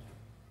it.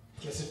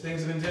 Guess if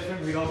things had been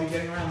different, we'd all be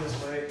getting around this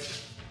way.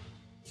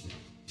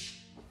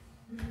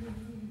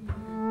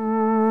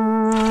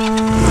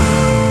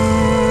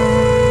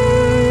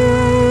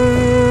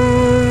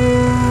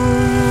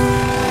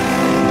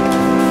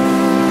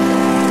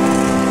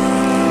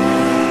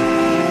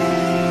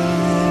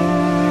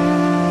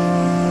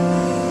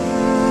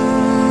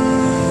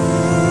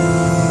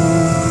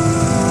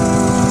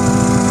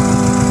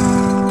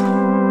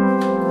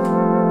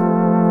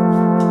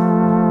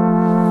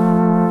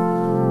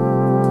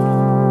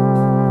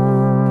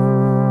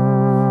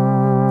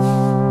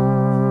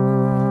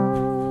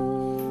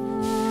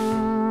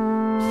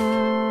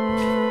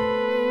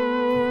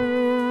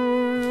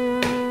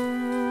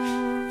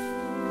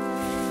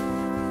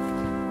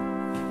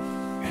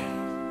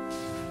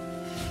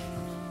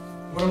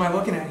 What am I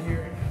looking at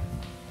here?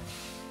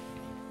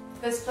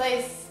 This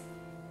place,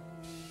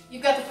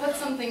 you've got to put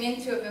something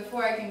into it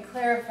before I can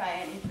clarify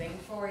anything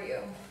for you.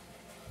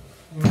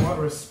 In what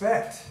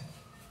respect?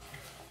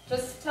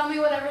 Just tell me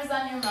whatever's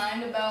on your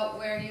mind about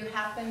where you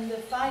happen to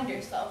find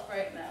yourself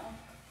right now.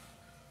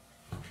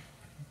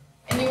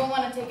 And you won't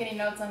want to take any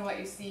notes on what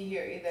you see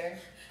here either.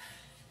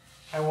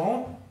 I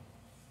won't?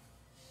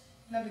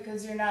 No,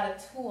 because you're not a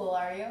tool,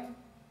 are you?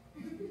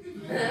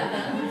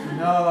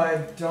 No,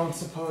 I don't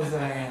suppose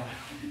that I am.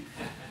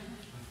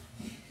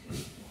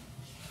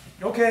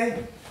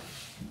 Okay.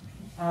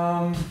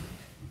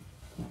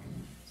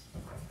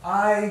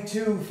 I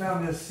too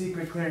found a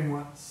secret clearing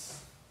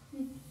once.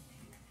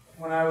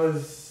 When I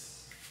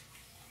was,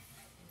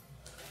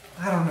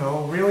 I don't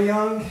know, real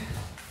young.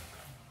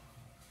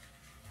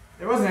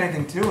 There wasn't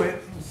anything to it.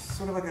 It was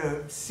sort of like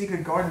a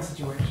secret garden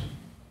situation.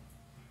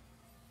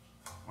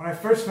 When I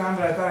first found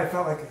it, I thought I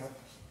felt like a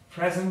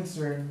presence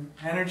or an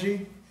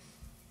energy.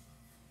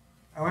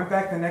 I went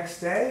back the next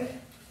day.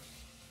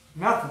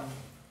 Nothing.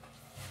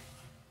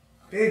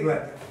 Big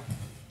letdown.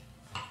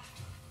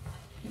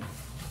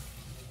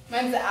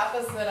 Mine's the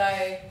opposite.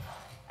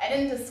 I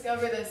didn't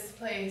discover this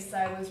place.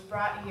 I was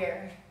brought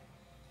here.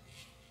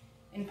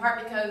 In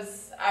part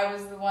because I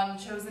was the one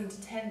chosen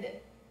to tend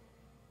it.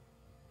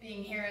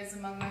 Being here is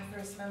among my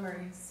first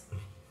memories.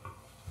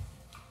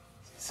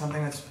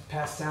 Something that's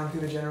passed down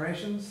through the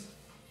generations?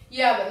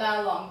 Yeah, but not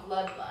along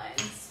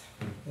bloodlines.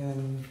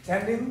 And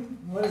tending?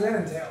 What does that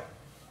entail?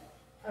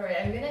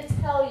 Alright, I'm gonna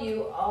tell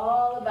you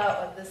all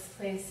about what this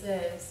place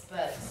is,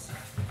 but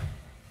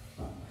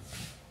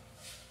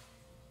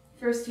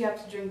first you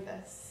have to drink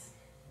this.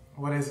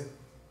 What is it?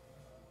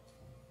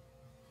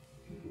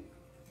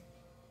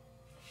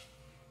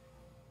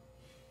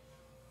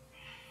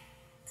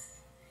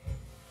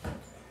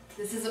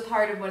 This is a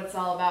part of what it's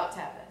all about,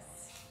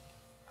 Tavis.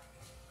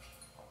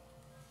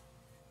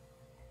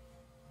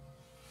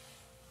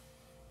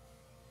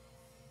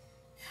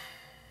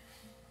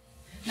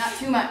 Not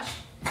too much.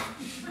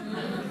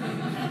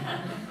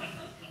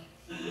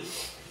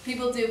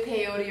 People do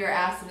peyote or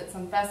acid at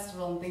some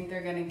festival and think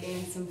they're going to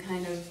gain some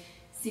kind of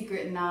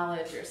secret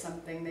knowledge or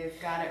something. They've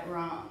got it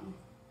wrong.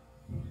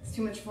 It's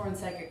too much foreign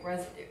psychic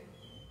residue.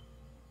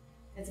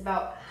 It's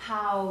about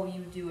how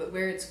you do it,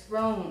 where it's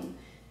grown,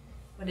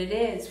 what it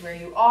is, where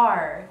you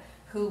are,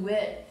 who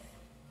with.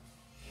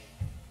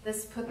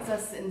 This puts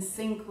us in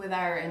sync with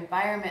our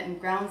environment and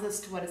grounds us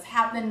to what has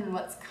happened and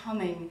what's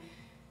coming.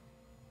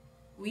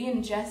 We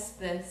ingest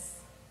this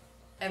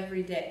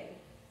every day.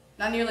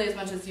 Not nearly as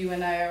much as you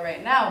and I are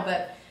right now,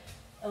 but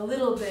a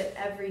little bit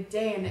every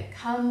day, and it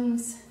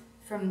comes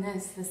from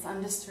this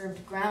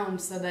undisturbed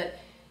ground, so that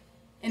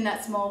in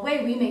that small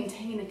way we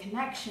maintain a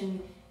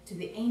connection to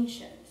the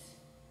ancient.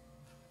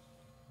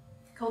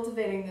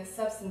 Cultivating this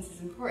substance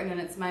is important, and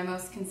it's my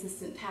most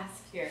consistent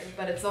task here,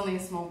 but it's only a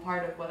small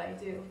part of what I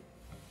do.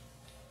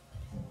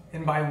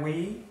 And by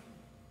we,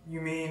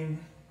 you mean?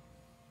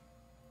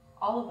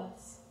 All of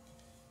us.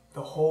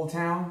 The whole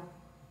town?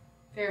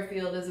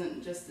 Fairfield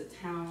isn't just a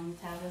town,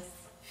 Tavis.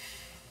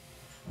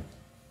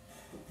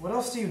 What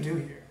else do you do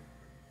here?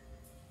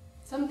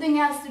 Something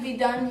has to be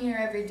done here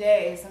every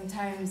day.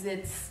 Sometimes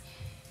it's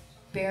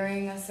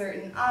burying a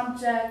certain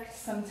object.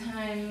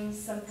 Sometimes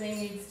something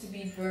needs to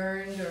be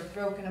burned or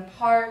broken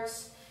apart.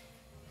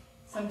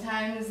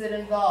 Sometimes it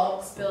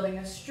involves building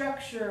a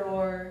structure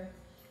or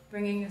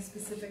bringing a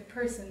specific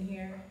person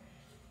here.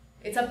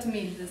 It's up to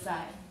me to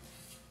decide.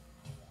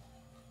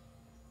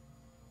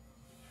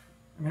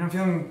 I mean, I'm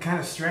feeling kind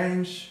of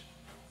strange,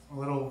 a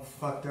little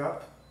fucked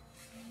up,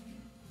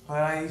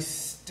 but I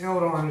still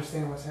don't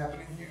understand what's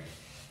happening here.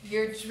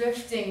 You're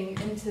drifting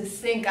into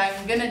sync.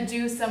 I'm gonna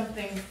do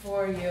something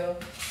for you.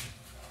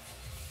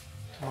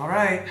 All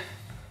right.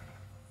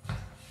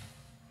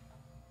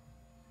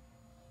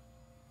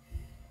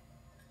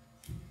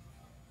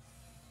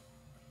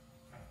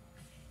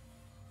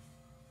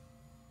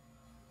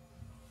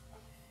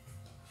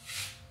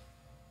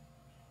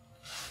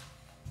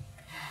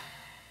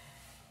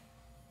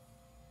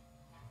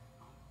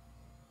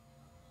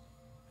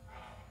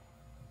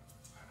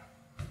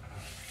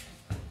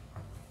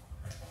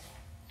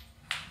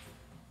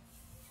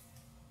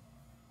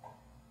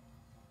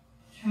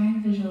 Try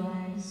and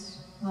visualize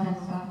what I'm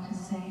about to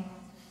say.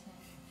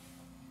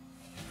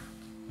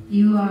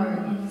 You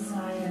are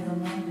inside of a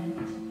moment,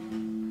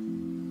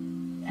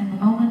 and the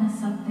moment is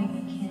something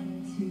akin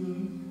to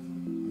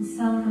the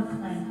cell of a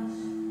plant,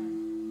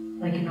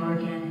 like an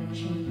organic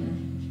chamber.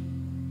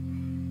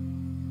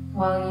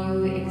 While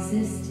you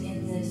exist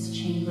in this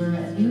chamber,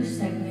 a new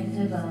segment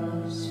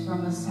develops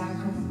from a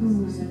sack of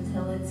ooze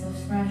until it's a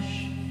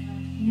fresh,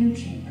 new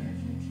chamber.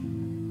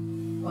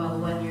 While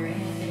the one you're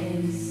in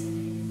is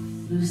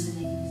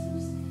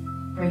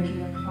loosening,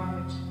 breaking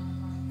apart,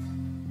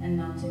 and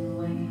melting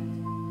away.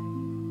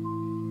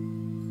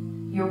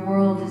 Your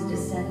world is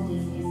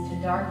descending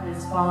into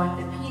darkness, falling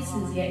to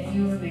pieces, yet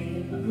you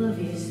remain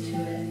oblivious to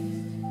it.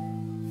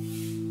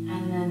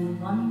 And then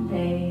one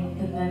day,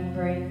 the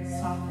membrane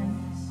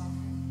softens,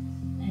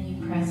 and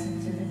you press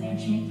into the new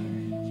chamber,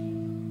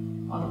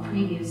 while the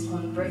previous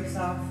one breaks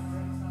off,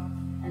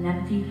 an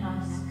empty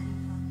husk,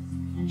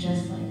 and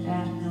just like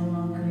that, no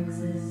longer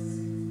exists.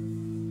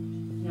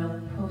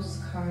 No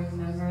postcard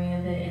memory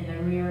of it in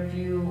the rear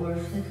view or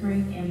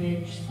flickering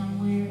image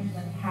somewhere in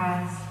the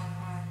past.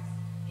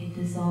 It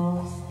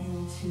dissolves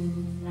into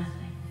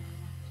nothing.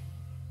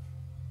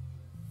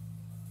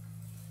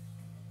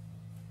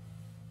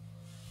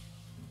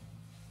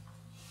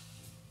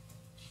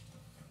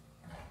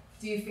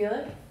 Do you feel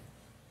it?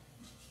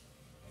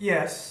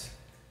 Yes.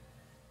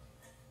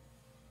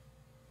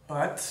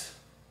 But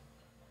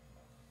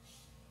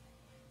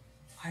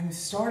I'm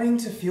starting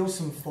to feel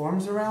some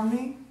forms around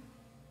me.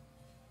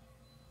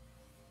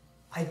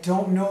 I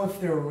don't know if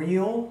they're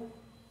real.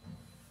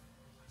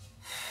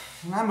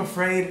 And I'm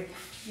afraid.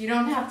 You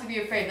don't have to be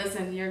afraid.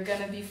 Listen, you're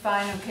gonna be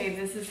fine, okay?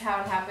 This is how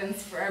it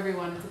happens for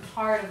everyone. It's a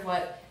part of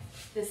what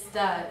this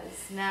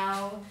does.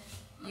 Now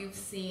you've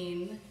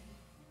seen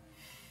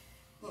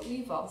what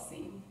we've all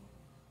seen.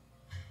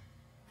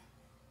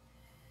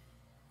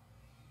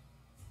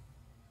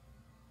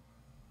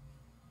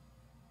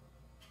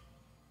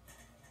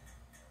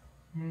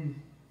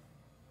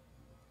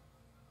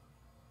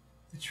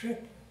 The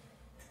trip.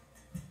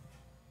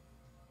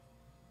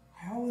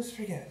 I always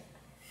forget.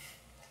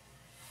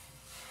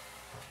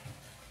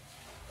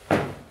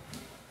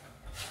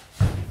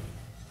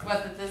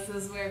 What, that this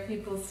is where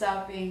people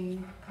stop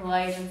being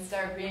polite and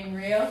start being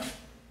real?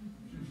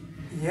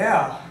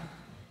 Yeah.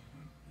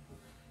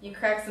 You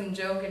crack some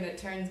joke and it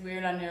turns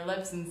weird on your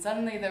lips, and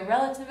suddenly the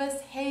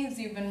relativist haze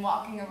you've been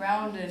walking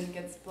around in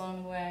gets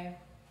blown away.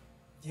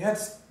 Yeah,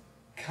 it's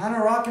kind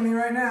of rocking me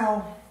right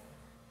now.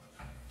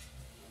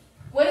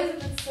 What is it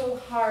that's so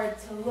hard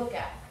to look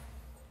at?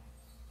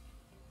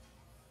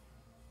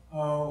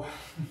 Oh.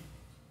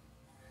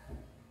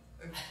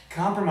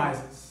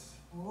 Compromises.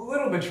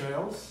 Little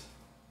betrayals.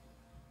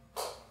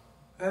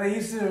 That I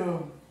used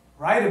to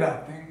write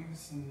about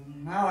things,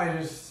 and now I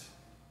just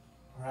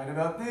write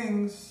about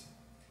things.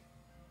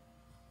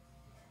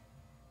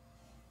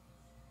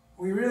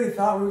 We really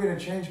thought we were going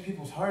to change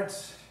people's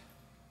hearts.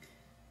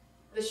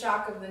 The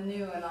shock of the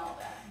new and all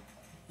that.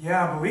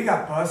 Yeah, but we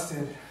got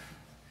busted.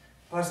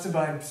 Busted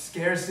by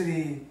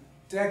scarcity,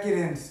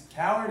 decadence,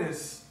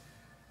 cowardice.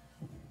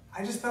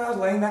 I just thought I was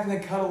laying back in the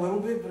cut a little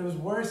bit, but it was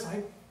worse.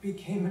 I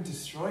became a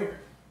destroyer.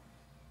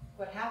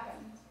 What happened?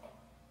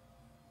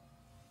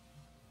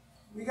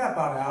 We got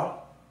bought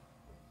out.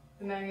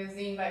 The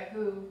magazine by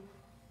who?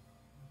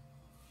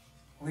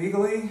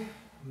 Legally,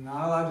 I'm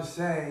not allowed to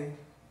say,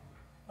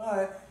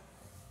 but...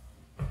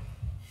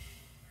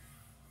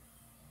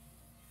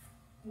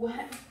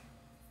 What?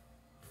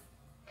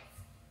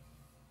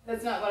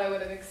 That's not what I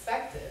would have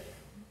expected.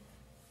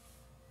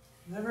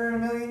 Never in a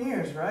million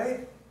years,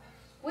 right?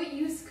 What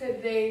use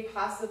could they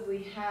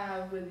possibly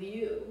have with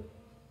you?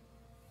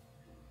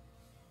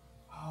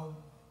 Oh,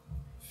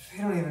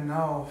 they don't even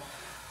know.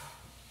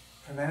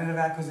 Preventative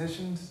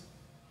acquisitions.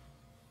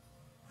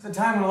 It was a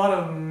time when a lot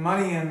of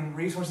money and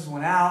resources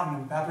went out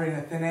and evaporated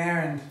into thin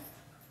air, and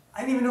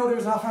I didn't even know there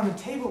was an offer on the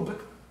table, but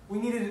we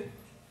needed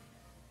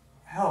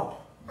help.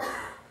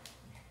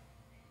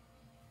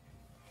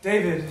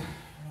 David,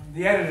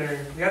 the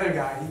editor, the other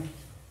guy,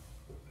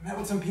 he met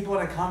with some people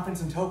at a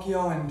conference in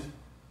Tokyo, and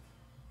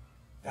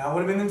that would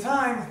have been the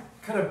time.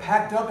 I could have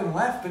packed up and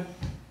left, but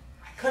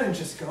I couldn't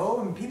just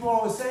go. And people are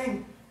always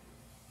saying,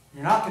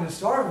 you're not going to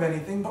starve of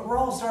anything, but we're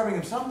all starving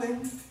of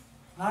something.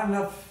 Not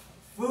enough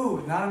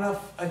food, not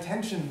enough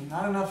attention,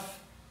 not enough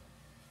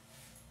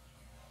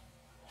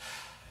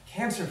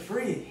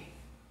cancer-free.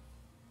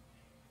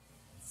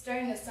 It's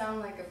starting to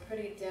sound like a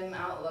pretty dim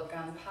outlook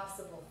on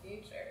possible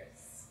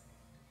futures.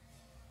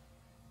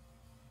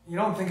 You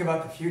don't think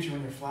about the future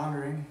when you're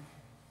floundering.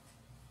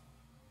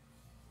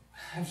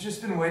 I've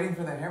just been waiting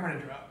for the hammer to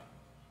drop.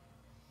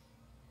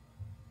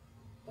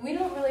 We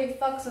don't really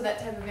fucks with that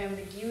type of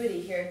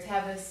ambiguity here,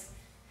 Tavis.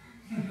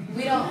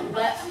 We don't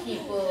let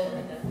people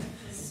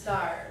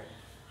starve.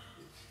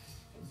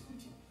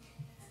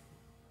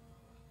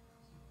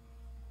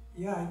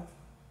 Yeah, I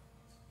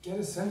get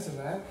a sense of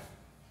that.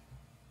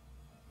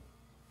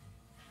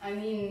 I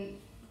mean,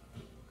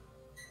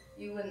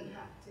 you wouldn't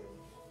have to.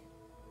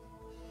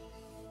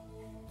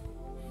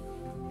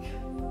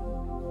 Come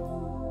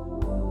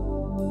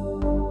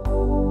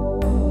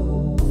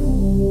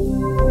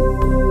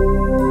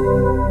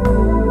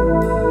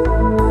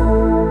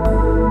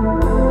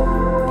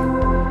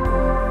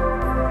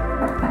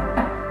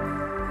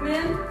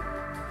in.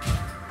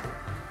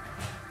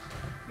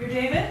 You're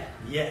David?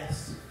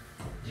 Yes.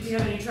 Did you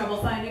have any trouble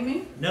finding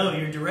me? No,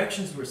 your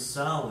directions were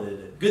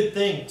solid. Good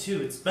thing,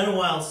 too. It's been a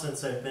while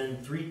since I've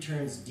been 3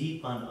 turns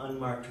deep on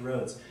unmarked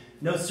roads.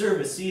 No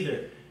service,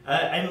 either.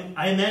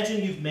 I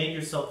imagine you've made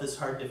yourself this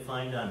hard to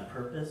find on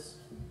purpose?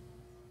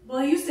 Well,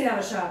 I used to have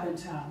a shop in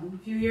town.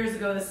 A few years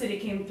ago, the city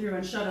came through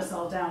and shut us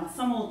all down.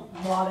 Some old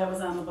law that was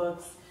on the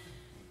books.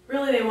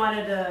 Really, they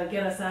wanted to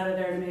get us out of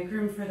there to make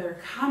room for their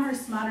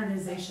commerce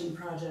modernization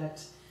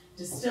project.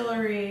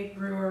 Distillery,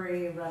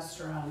 brewery,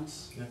 restaurant.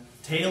 A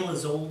tale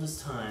as old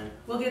as time.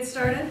 We'll get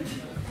started.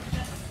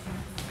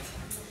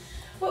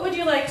 What would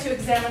you like to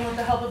examine with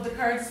the help of the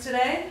cards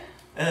today?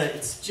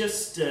 It's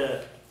just,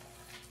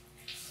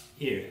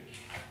 here.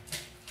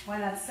 Why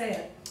not say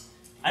it?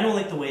 I don't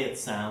like the way it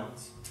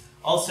sounds.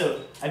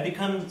 Also, I've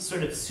become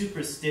sort of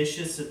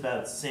superstitious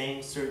about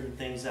saying certain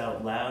things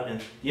out loud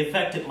and the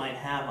effect it might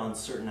have on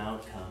certain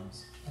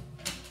outcomes.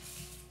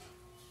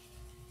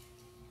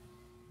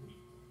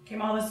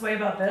 Came all this way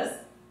about this?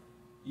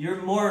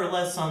 You're more or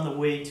less on the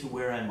way to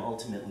where I'm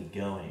ultimately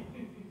going.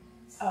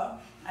 Oh,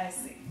 I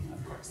see,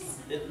 of course.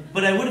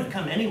 But I would have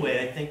come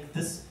anyway. I think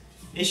this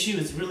issue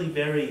is really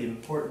very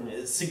important.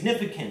 It's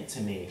significant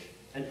to me.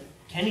 And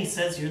Kenny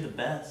says you're the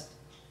best.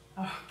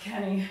 Oh,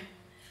 Kenny.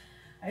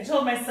 I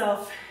told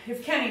myself,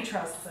 if Kenny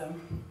trusts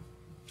him.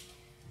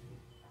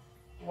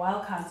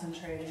 While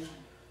concentrating.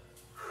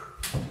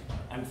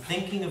 I'm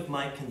thinking of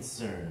my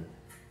concern.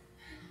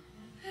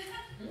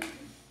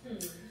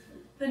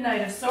 The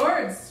Knight of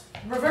Swords,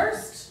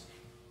 reversed.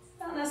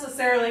 Not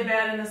necessarily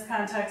bad in this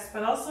context,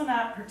 but also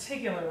not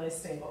particularly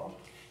stable.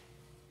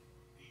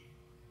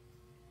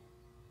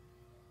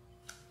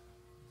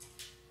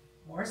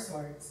 More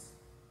swords.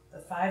 The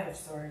Five of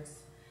Swords.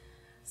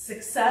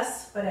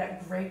 Success, but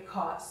at great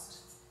cost.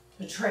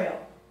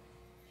 Betrayal.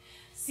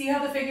 See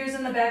how the figures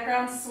in the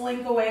background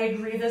slink away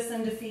grievous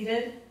and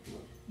defeated?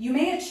 You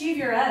may achieve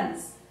your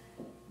ends,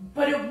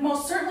 but it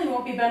most certainly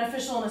won't be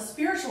beneficial in a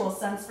spiritual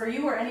sense for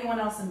you or anyone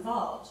else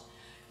involved.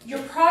 Your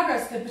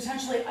progress could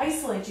potentially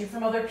isolate you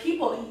from other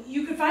people.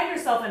 You could find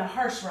yourself in a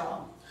harsh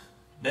realm.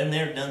 Been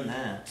there, done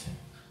that.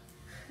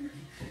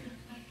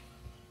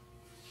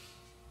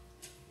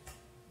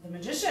 The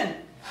Magician.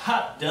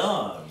 Hot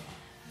dog.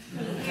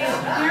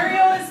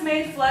 Muriel is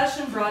made flesh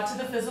and brought to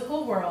the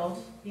physical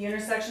world, the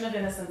intersection of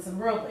innocence and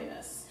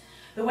worldliness.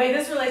 The way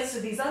this relates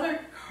to these other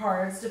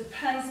cards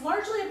depends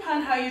largely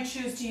upon how you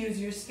choose to use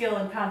your skill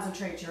and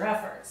concentrate your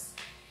efforts.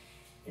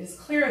 It is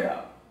clear,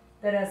 though,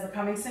 that as the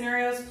coming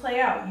scenarios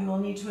play out, you will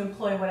need to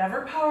employ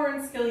whatever power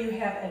and skill you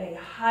have at a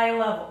high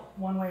level,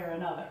 one way or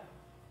another.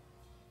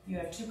 You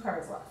have 2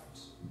 cards left.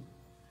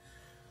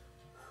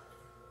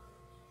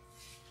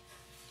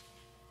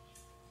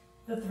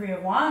 The Three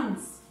of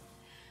Wands.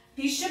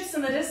 These ships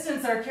in the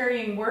distance are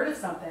carrying word of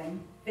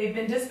something. They've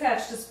been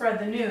dispatched to spread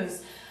the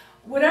news.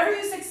 Whatever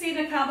you succeed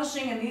in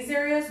accomplishing in these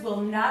areas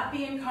will not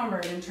be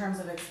encumbered in terms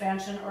of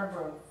expansion or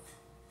growth.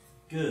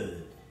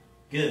 Good.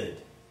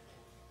 Good.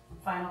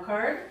 Final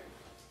card.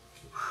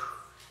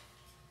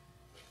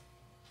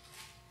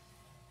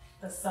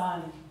 The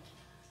Sun.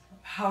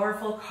 A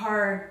powerful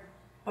card,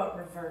 but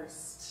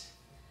reversed.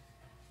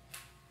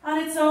 On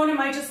its own, it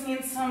might just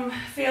mean some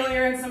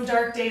failure and some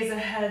dark days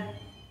ahead.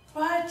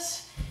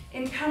 But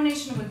in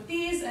combination with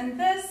these and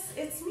this,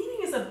 its meaning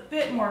is a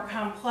bit more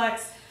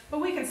complex, but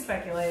we can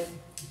speculate.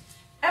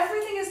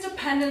 Everything is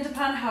dependent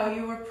upon how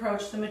you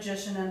approach the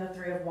Magician and the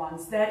Three of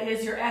Wands. That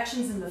is, your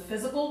actions in the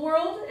physical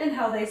world and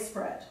how they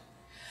spread.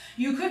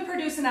 You could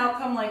produce an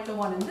outcome like the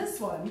one in this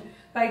one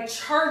by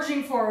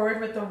charging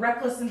forward with the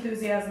reckless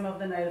enthusiasm of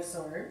the Knight of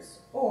Swords,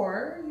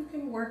 or you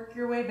can work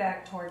your way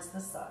back towards the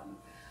Sun.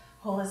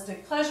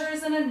 Holistic pleasure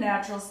is in a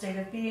natural state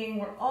of being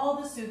where all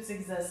the suits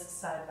exist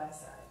side by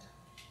side.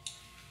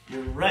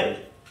 You're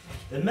right.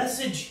 The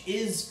message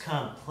is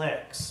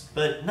complex,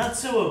 but not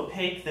so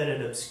opaque that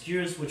it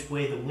obscures which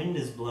way the wind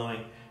is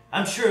blowing.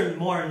 I'm sure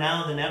more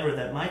now than ever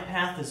that my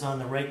path is on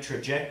the right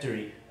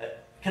trajectory.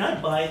 Can I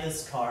buy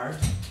this card?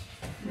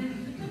 You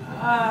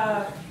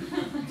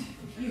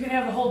can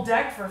have the whole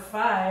deck for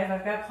 5.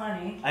 I've got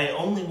plenty. I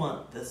only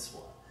want this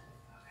one.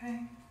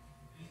 Okay.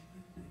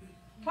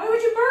 Why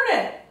would you burn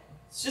it?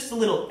 It's just a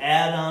little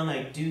add-on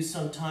I do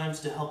sometimes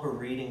to help a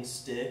reading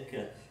stick.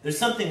 There's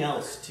something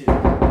else, too.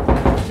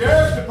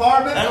 Sheriff's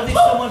Department! That'll be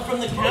someone from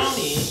the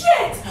county.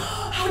 Shit!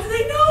 How do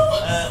they know?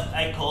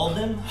 I called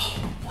them.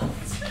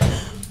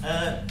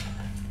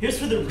 Here's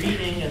for the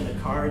reading and the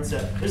cards.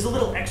 There's a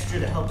little extra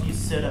to help you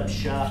set up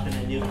shop in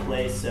a new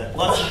place.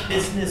 Lots of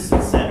business,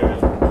 etc.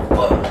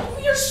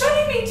 You're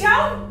shutting me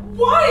down?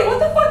 Why? What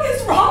the fuck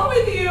is wrong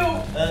with you?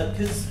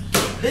 Because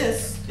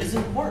this is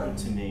important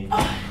to me.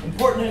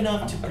 Important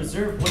enough to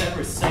preserve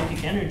whatever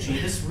psychic energy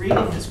this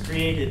reading has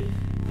created.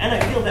 And I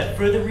feel that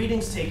further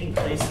readings taking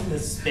place in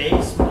this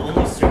space would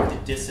only serve to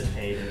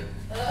dissipate it.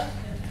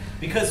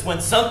 Because when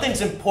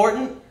something's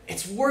important,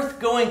 it's worth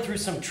going through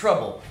some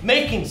trouble,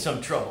 making some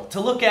trouble,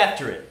 to look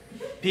after it.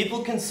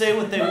 People can say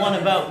what they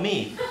want about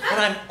me, but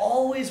I'm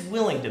always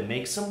willing to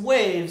make some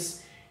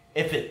waves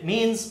if it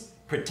means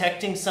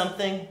protecting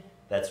something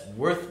that's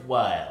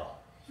worthwhile.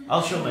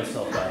 I'll show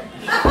myself out.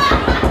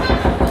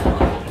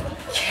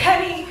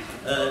 Kenny!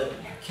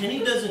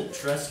 Kenny doesn't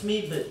trust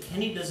me, but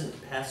Kenny doesn't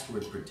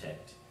password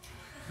protect.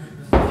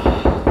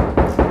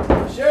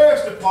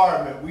 Sheriff's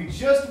Department, we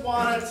just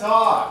want to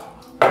talk.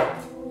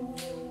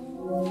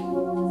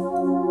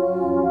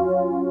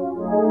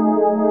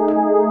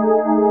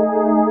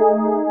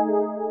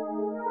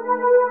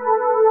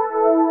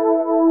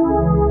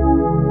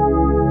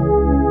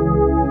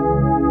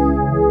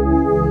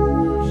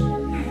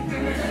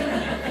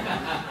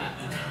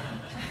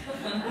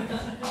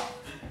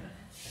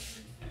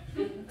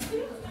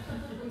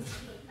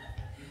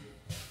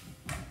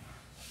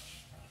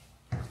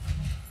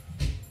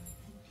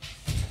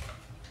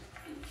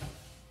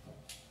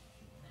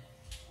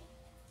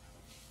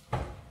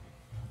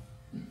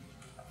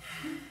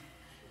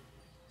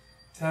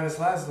 Tavis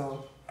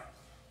Laszlo.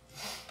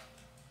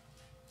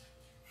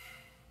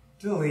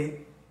 Delete.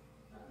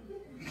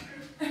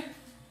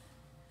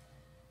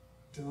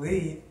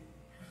 Delete.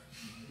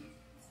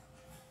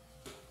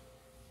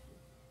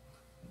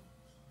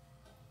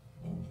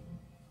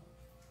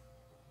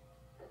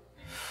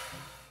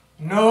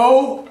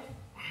 No.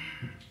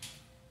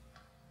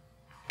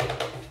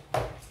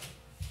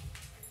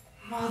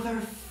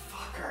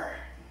 Motherfucker.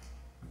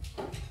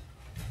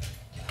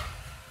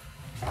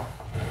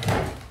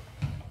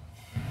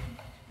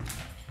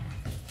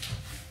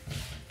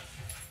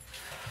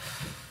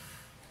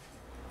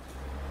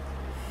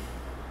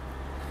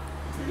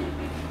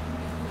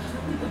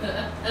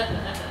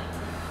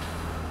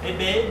 Hey,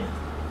 babe.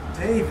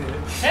 David.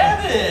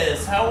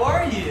 Tavis, how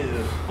are you?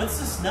 What's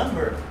this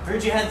number?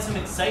 Heard you had some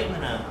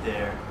excitement out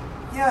there.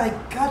 Yeah, I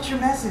got your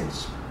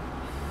message.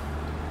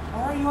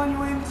 How are you on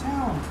your way into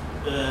town?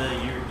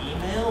 Your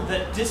email?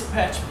 That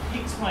dispatch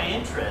piques my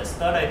interest.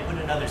 Thought I'd put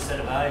another set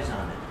of eyes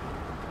on it.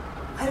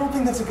 I don't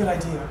think that's a good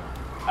idea.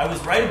 I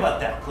was right about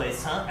that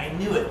place, huh? I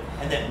knew it.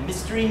 And that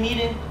mystery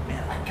meeting?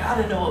 Man, I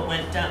gotta know what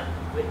went down.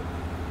 Wait,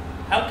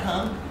 how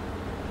come?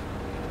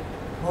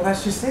 Well,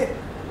 that's just it.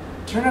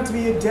 Turned out to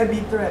be a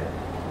deadbeat threat.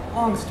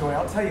 Long story,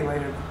 I'll tell you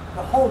later.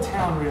 The whole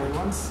town really,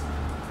 once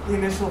the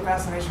initial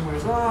fascination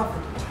wears off,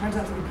 it turns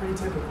out to be pretty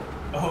typical.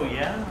 Oh,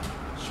 yeah?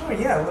 Sure,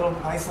 yeah, a little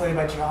isolated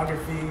by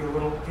geography, a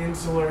little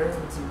insular,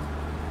 with some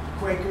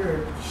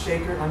Quaker or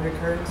Shaker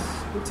undercurrents.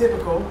 The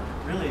typical.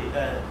 Really,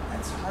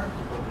 that's hard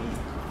to believe.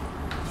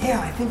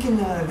 Yeah, I think in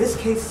this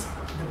case,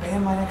 the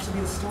band might actually be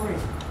the story.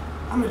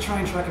 I'm gonna try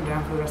and track him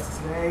down for the rest of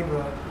today,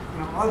 but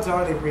odds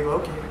are they've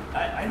relocated.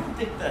 I don't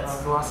think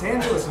that's... Los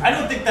Angeles. I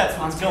don't think that's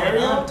what's going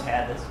on,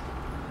 Tavis.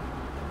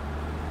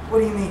 What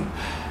do you mean?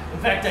 In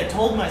fact, I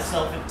told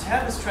myself if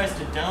Tavis tries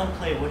to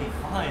downplay what he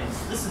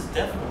finds, this is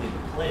definitely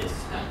the place.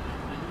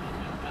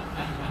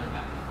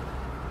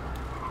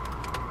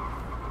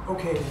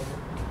 Okay, David.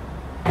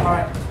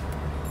 Alright.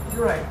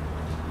 You're right.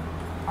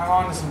 I'm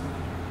on to something.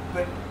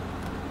 But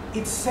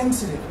it's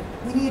sensitive.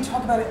 We need to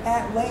talk about it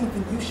at length,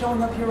 and you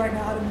showing up here right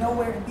now out of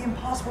nowhere, it'd be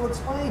impossible to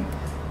explain.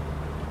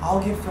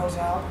 I'll get froze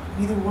out.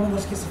 Neither one of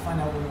us gets to find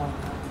out what we want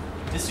to know.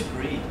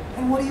 Disagree.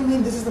 And what do you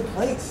mean this is the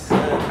place?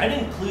 I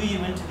didn't clue you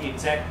into the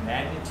exact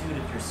magnitude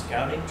of your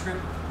scouting trip,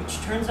 which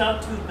turns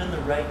out to have been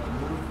the right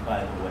move,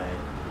 by the way.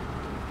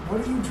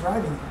 What are you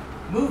driving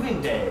at?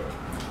 Moving day.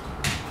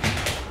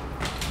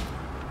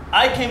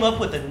 I came up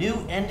with a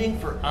new ending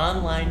for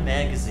Online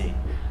Magazine.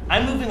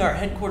 I'm moving our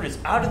headquarters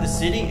out of the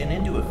city and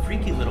into a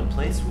freaky little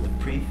place with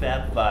a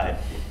prefab vibe.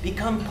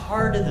 Become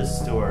part of the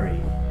story.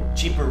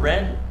 Cheaper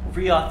rent,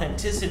 free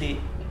authenticity,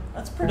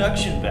 that's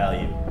production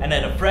value, and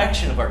at a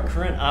fraction of our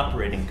current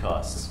operating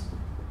costs.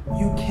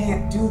 You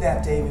can't do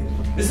that, David.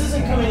 This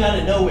isn't coming out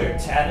of nowhere,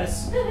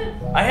 Tavis.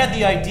 I had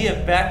the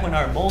idea back when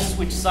our mole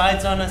switched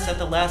sides on us at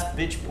the last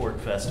Bitchport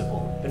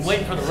Festival. Been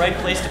waiting for the right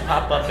place to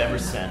pop up ever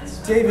since.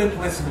 David,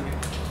 listen to me.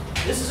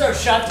 This is our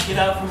shot to get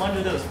out from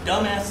under those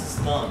dumbasses'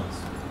 thumbs.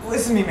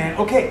 Listen to me, man.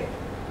 Okay.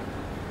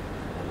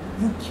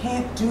 You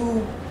can't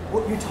do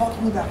what you're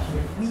talking about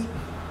here.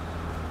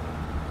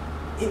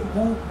 It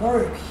won't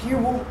work. Here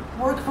won't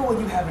work for what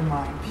you have in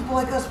mind. People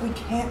like us, we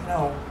can't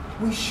know.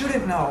 We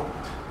shouldn't know.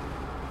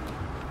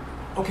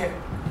 Okay.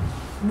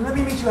 Let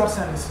me meet you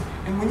outside of the city.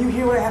 And when you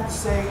hear what I have to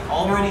say...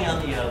 Already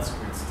on the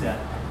outskirts, Dad.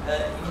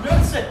 You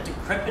notice that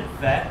decrepit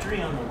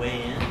factory on the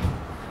way in?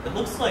 It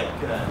looks like,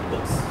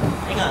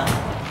 hang on.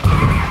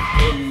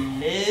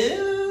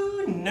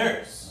 Hello,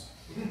 nurse.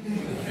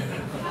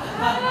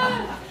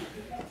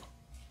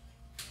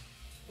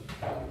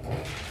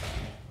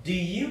 Do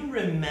you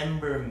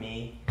remember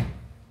me?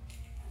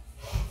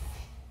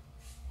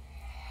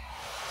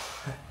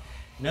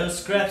 No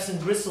scraps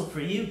and gristle for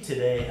you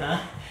today,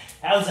 huh?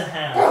 How's a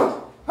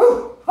hound?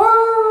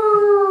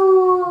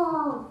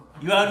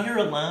 You out here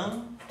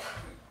alone?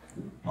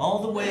 All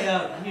the way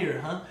out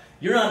here, huh?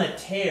 You're on a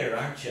tear,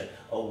 aren't you?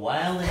 A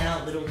wildin'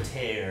 out little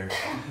tear.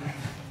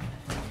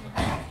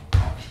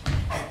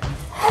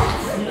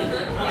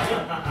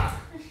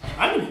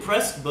 I'm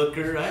impressed,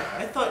 Booker.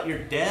 I thought your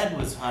dad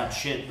was hot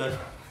shit, but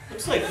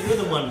looks like you're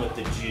the one with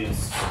the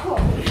juice.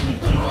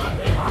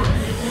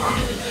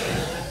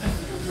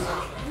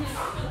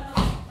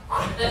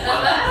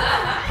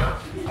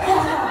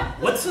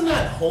 What's in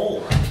that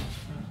hole?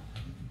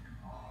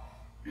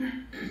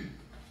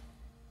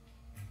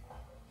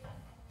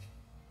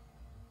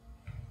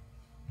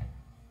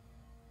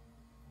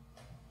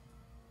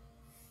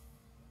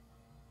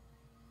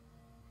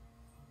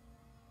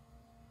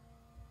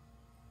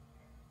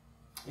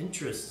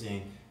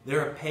 Interesting.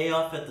 There a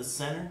payoff at the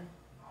center?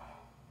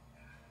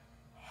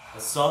 A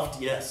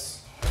soft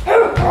yes.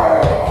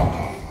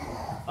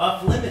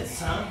 Off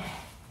limits, huh?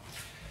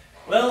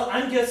 Well,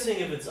 I'm guessing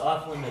if it's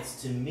off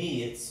limits to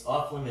me, it's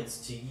off limits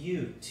to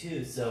you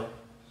too, so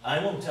I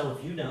won't tell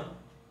if you don't.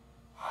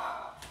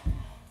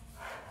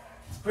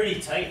 It's pretty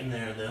tight in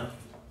there, though.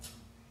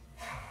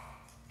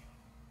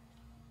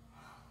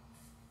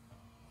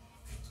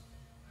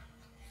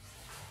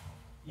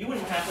 You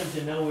wouldn't happen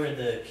to know where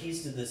the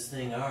keys to this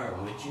thing are,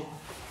 would you?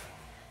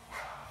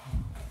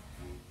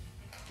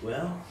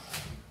 Well,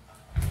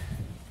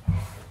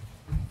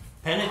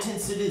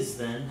 penitence it is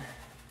then.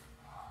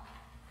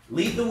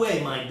 Lead the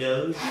way, my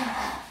doge.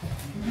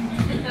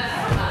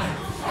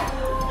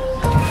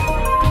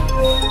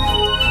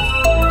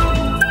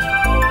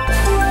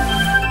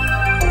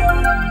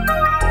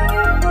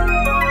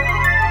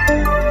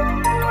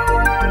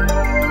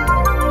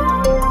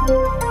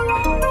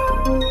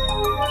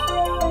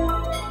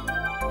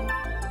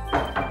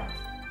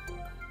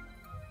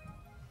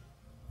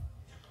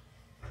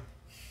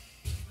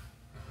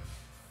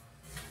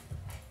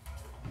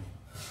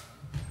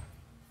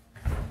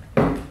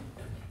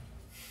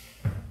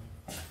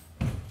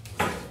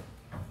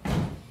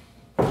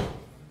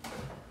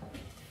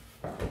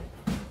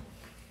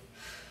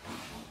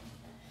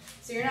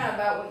 So you're not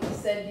about what you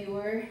said you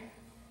were?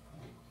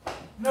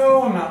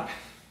 No, I'm not.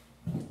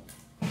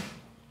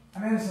 I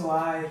mean, it's a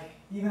lie.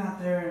 Even out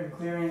there in the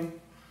clearing,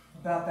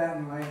 about that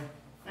anyway.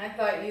 I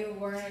thought you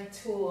weren't a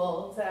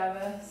tool,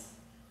 Tavis.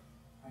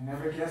 I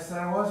never guessed that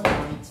I was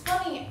one. It's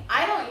funny,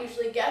 I don't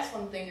usually guess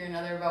one thing or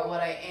another about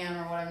what I am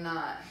or what I'm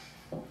not.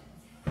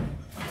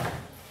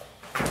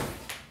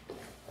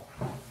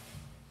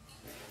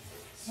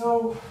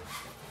 So,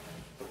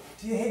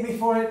 do you hate me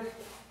for it?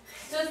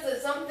 It's just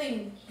that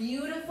something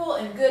beautiful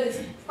and good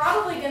is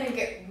probably going to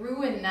get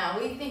ruined now.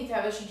 What do you think,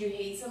 Tavis? Should you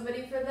hate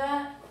somebody for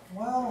that?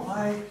 Well,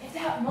 If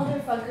that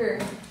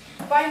motherfucker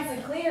finds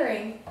the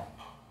clearing,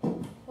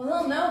 well,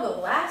 he'll know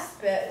the last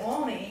bit,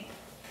 won't he?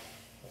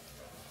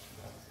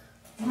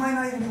 You might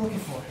not even be looking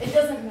for it. It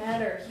doesn't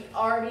matter. He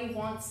already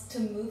wants to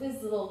move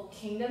his little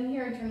kingdom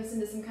here and turn this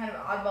into some kind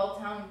of oddball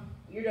town,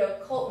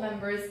 weirdo cult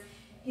members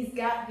he's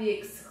got the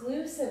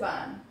exclusive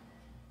on.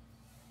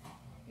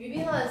 Maybe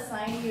he'll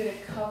assign you to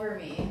cover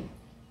me,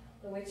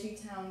 the witchy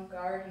town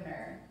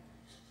gardener,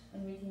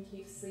 and we can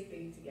keep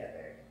sleeping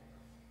together.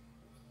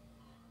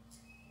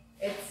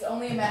 It's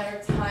only a matter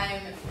of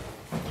time.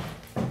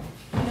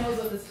 He knows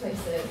what this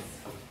place is.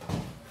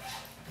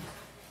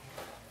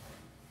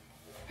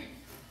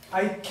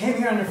 I came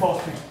here under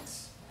false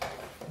pretense.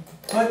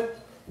 But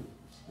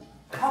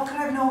how could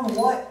I have known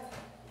what?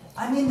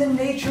 I mean, the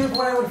nature of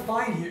what I would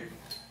find here.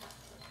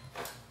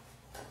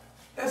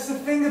 That's the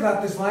thing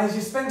about this line, is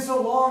you spend so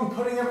long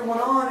putting everyone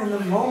on, and the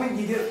moment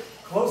you get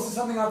close to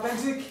something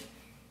authentic,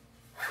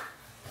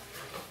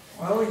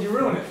 well, you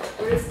ruin it.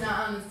 We're just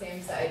not on the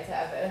same side,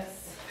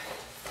 Tavis.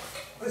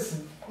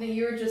 Listen. No,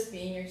 you were just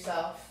being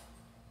yourself.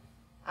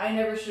 I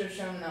never should have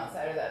shown an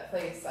outside of that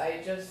place.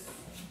 I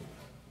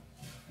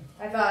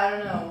thought, I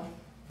don't know.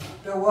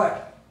 The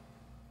what?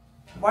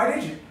 Why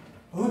did you?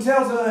 Who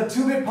tells a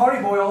two-bit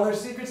party boy all their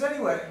secrets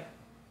anyway?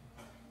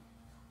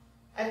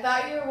 I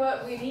thought you were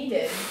what we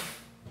needed.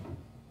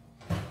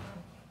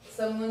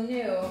 Someone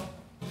new.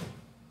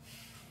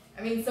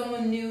 I mean,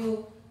 someone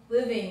new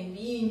living,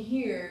 being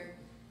here.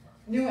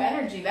 New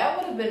energy. That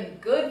would have been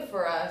good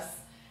for us.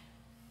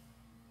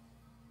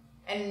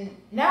 And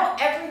now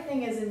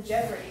everything is in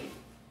jeopardy.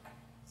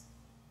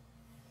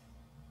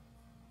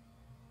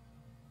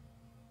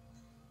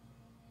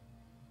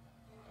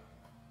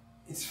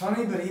 It's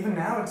funny, but even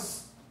now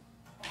it's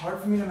hard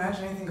for me to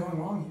imagine anything going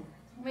wrong here.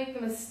 Don't make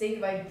the mistake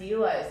of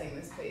idealizing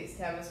this place,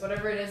 Tavis.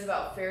 Whatever it is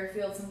about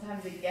Fairfield,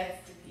 sometimes it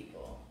gets to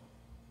people.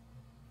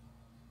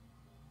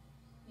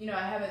 You know,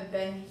 I haven't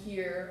been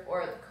here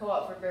or at the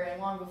co-op for very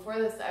long. Before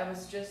this, I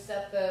was just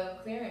at the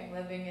clearing,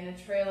 living in a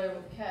trailer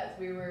with cats.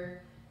 We were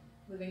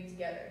living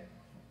together.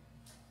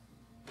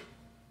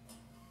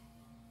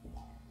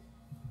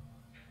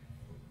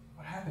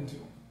 What happened to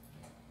him?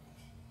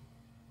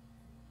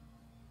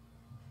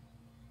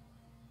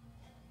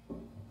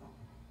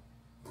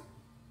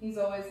 He's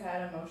always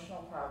had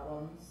emotional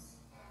problems.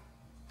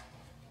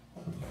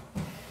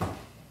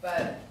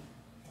 But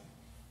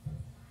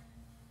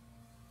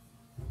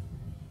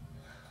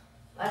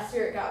last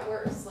year it got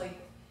worse, like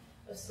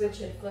a switch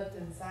had flipped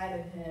inside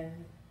of him.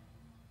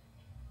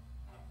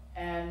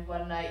 And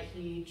one night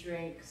he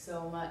drank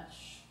so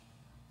much,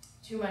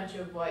 too much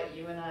of what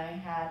you and I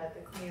had at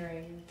the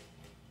clearing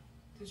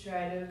to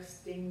try to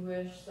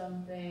extinguish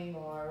something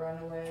or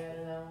run away, I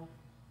don't know.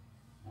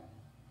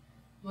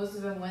 Most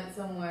of them went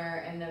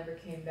somewhere and never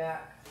came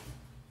back.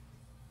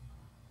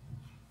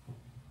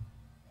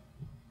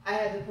 I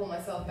had to pull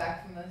myself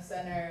back from the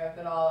center of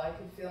it all. I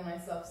could feel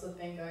myself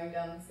slipping, going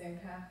down the same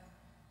path.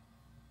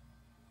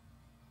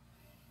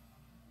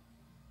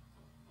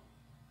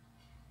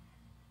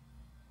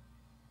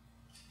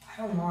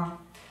 I don't want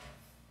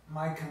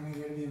my coming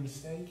here to be a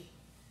mistake.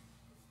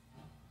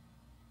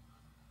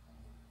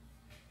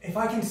 If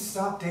I can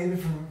stop David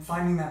from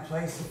finding that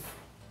place, if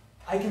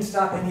I can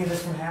stop any of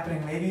this from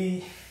happening,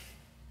 maybe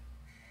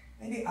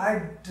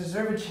I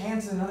deserve a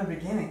chance at another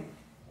beginning.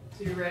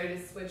 So you're ready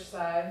to switch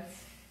sides?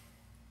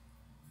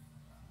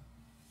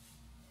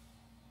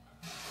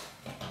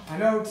 My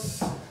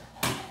notes.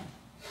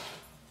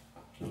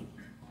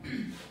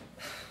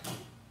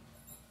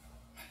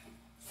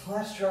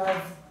 Flash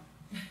drive.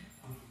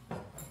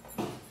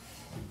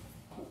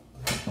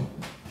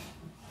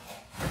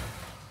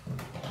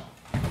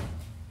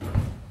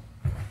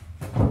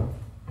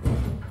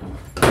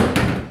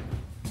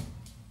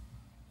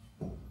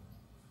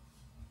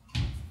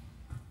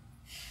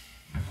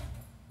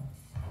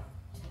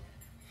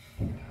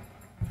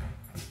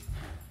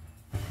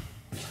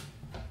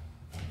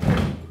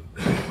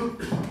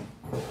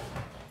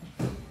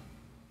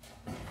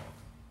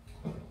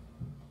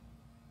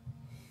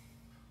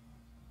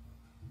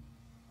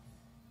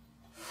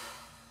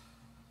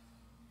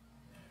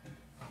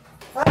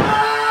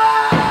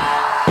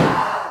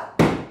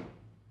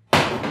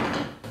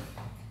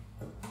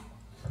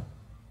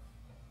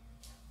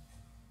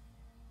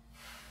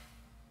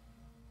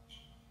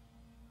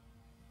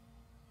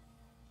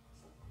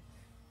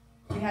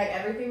 We hide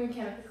everything we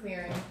can at the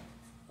clearing.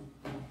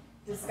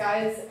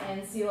 disguise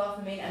and seal off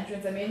the main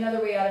entrance. I made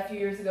another way out a few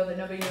years ago that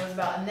nobody knows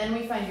about, and then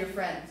we find your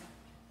friend.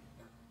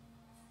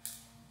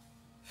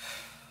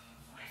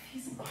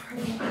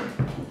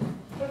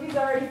 What if he's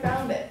already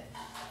found it?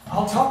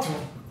 I'll talk to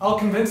him. I'll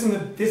convince him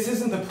that this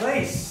isn't the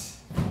place.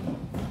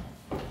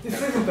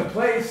 This isn't the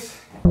place.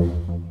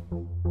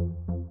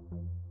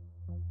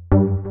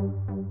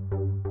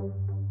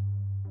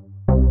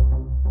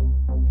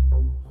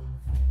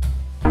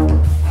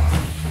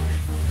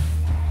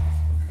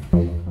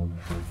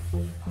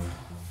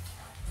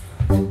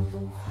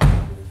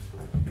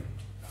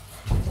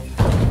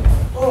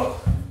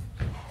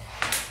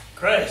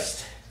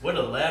 Christ, what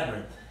a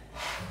labyrinth.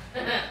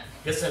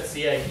 Guess that's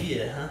the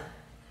idea, huh?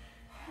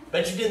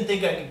 Bet you didn't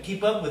think I could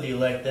keep up with you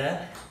like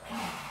that.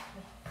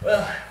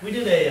 Well, we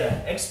did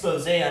a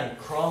expose on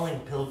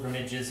crawling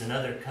pilgrimages in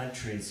other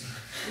countries.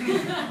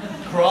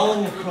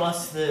 Crawling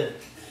across some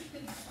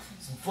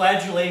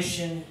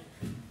flagellation.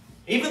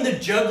 Even the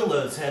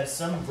juggalos had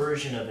some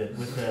version of it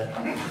with a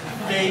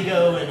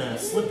fago and a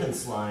slip and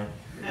slide.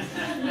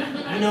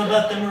 You know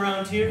about them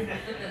around here?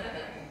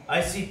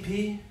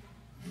 ICP?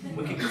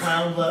 Wicked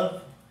Clown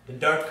Love? The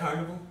Dark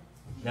Carnival?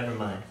 Never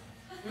mind.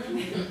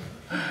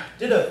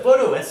 Did a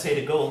photo essay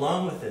to go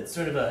along with it,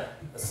 sort of a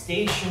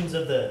Stations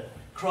of the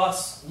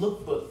Cross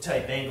lookbook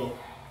type angle.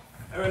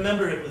 I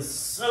remember it was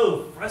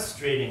so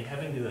frustrating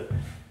having to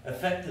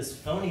affect this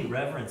phony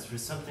reverence for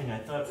something I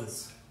thought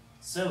was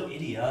so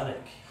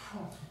idiotic.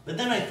 But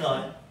then I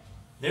thought,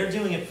 they're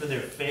doing it for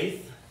their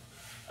faith,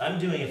 I'm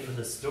doing it for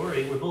the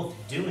story, we're both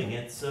doing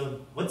it,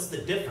 so what's the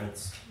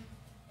difference?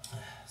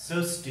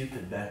 So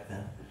stupid back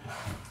then.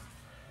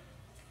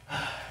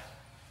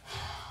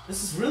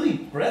 This is really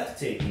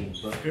breathtaking,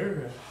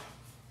 Booker.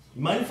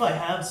 You mind if I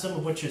have some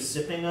of what you're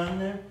sipping on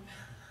there?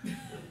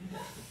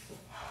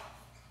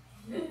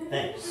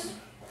 Thanks.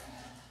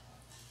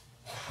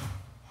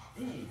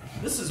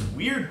 This is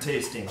weird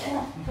tasting.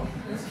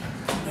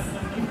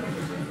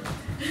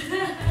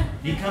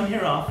 You come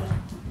here often?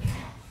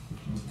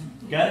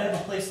 Gotta have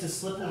a place to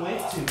slip away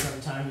to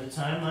from time to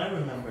time, I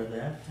remember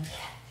that.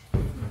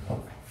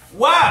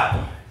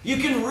 Wow! You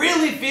can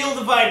really feel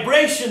the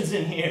vibrations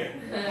in here.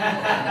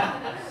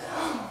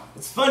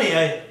 It's funny,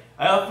 I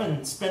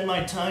often spend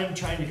my time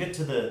trying to get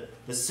to the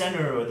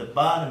center or the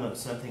bottom of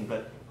something,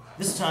 but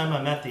this time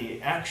I'm at the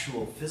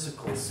actual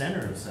physical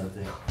center of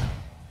something.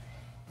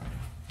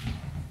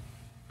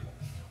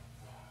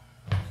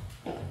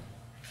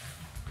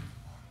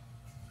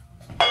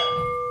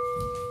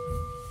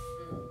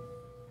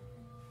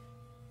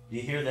 Do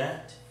you hear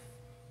that?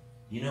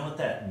 You know what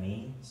that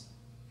means?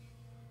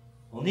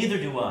 Well, neither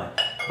do I.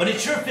 But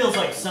it sure feels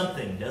like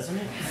something, doesn't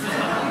it?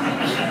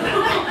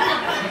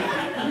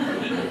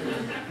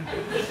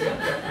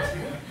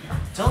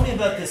 Tell me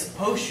about this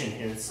potion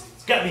here. It's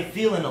got me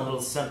feeling a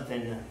little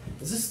something.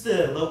 Is this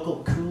the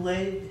local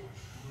Kool-Aid?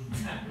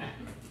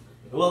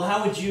 Well,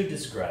 how would you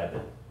describe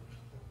it?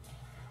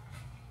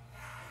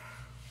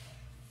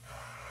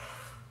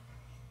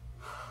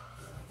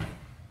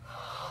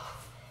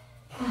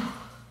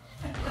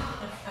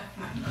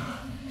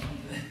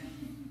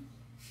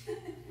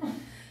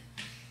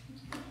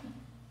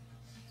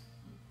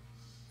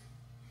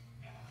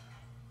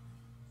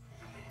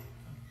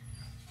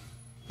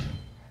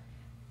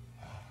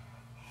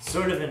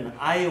 Sort of an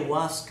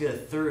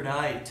ayahuasca third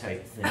eye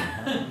type thing,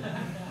 huh?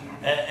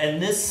 And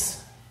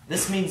this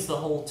means the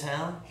whole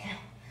town?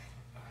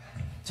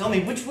 Tell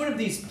me, which one of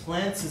these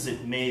plants is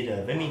it made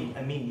of? I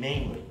mean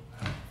mainly.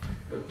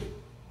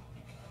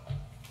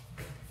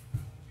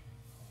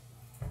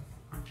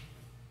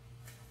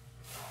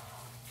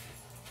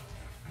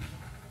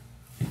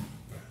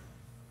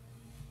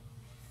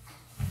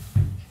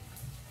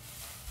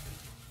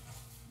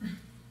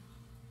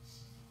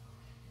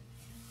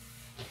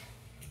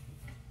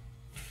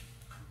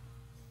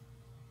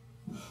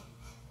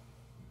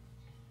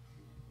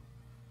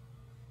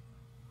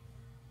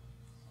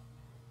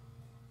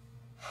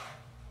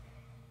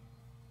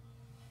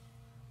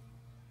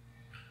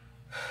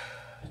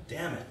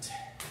 Damn it.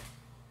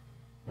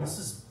 This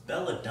is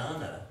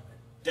belladonna,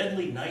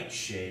 deadly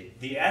nightshade.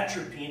 The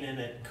atropine in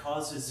it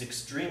causes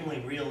extremely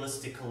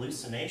realistic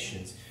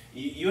hallucinations.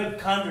 You have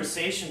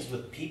conversations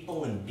with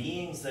people and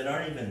beings that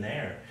aren't even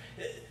there.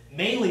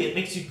 Mainly, it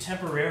makes you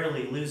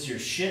temporarily lose your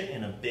shit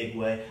in a big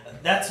way.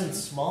 That's in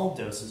small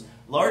doses.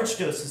 Large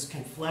doses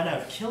can flat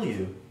out kill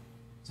you.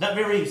 It's not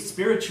very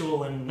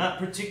spiritual and not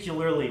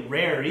particularly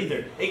rare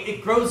either.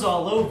 It grows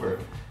all over.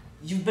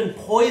 You've been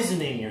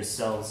poisoning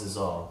yourselves is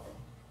all.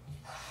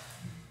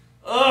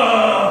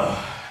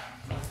 Ugh!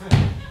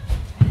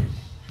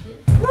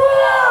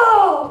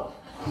 Whoa!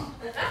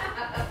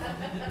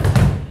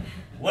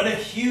 What a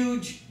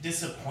huge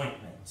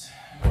disappointment.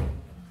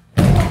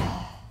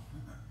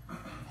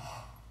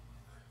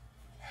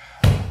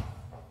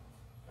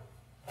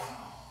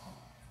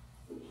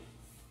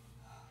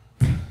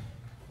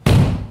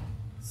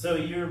 So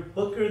you're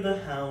Booker the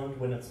Hound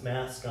when it's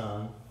mask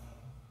on.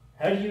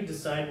 How do you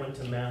decide when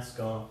to mask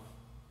off?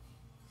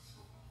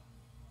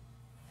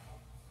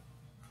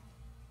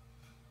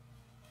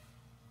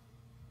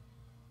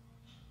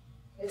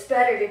 It's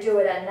better to do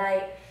it at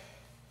night.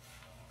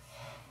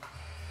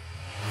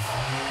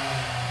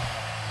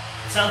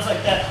 Sounds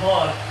like that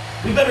hog.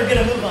 We better get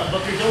a move on,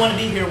 Booker. Don't want to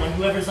be here when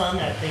whoever's on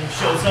that thing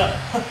shows up.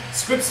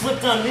 Script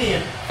slipped on me,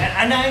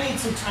 and I need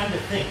some time to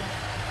think.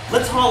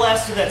 Let's haul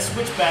ass to that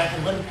switchback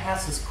and let him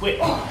pass us quick.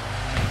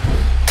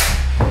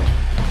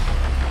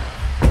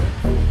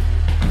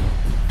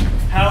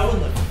 How in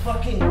the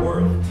fucking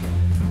world?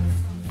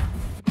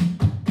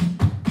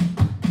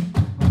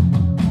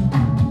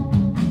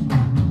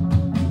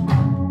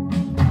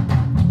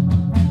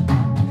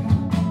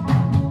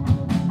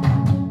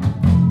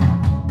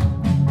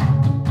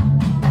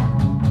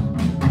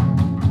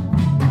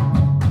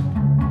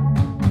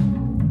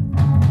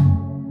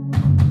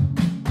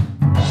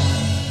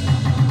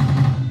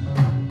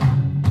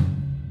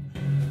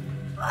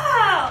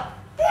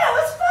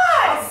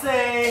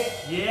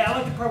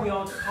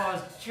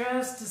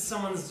 Just as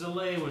someone's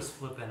delay was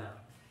flipping out.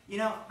 You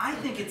know, I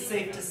think it's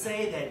safe to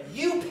say that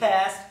you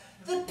passed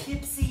the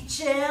Pipsy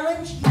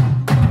Challenge.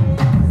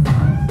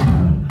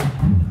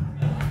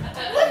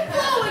 With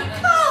glowing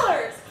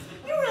colors!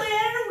 You really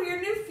added a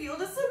weird new feel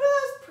to some of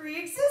those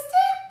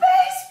pre-existing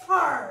bass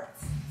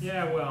parts.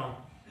 Yeah, well,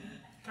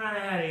 kind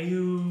of had a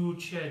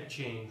huge head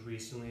change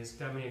recently. It's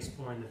got me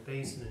exploring the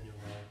bass in a new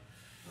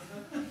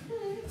way.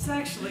 It's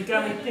actually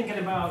got me thinking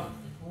about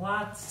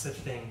lots of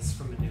things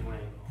from a new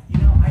angle. You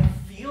know, I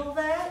feel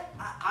that.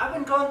 I've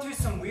been going through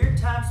some weird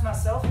times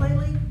myself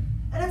lately,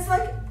 and it's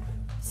like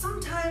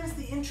sometimes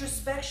the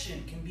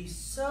introspection can be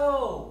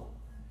so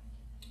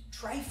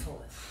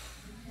trifling.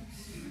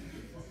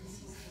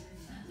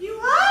 You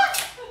what?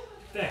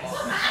 Thanks.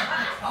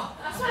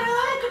 That's what I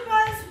like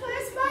about this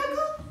place,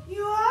 Michael.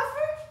 You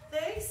offer,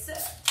 they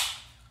accept.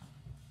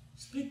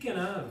 Speaking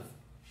of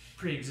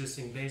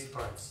pre-existing bass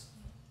parts,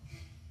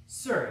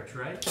 Serge,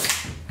 right?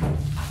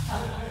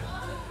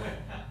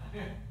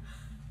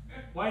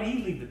 Why'd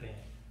he leave the band?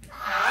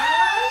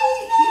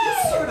 He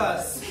just sort of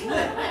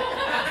split.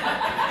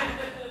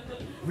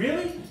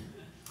 Really?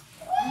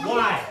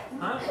 Why?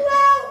 Huh?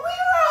 Well, we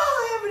were all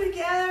living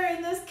together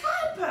in this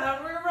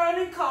compound we were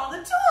running called the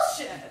Tool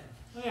Shed.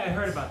 Oh yeah, I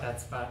heard about that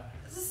spot.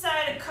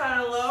 Decided to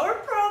kind of lower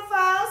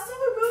profile, so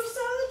we moved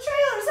some of the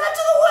trailers out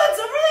to the woods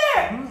over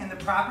there. And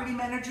the property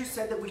manager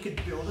said that we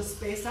could build a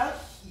space out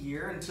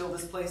here until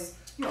this place,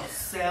 you know,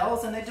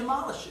 sells and they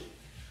demolish it.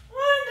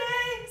 One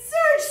day,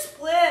 Serge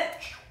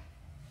split.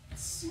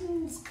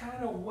 Seems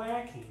kind of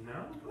wacky,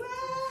 no? Well,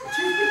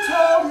 truth be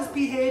told, his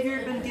behavior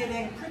had been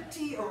getting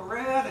pretty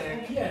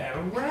erratic. Yeah,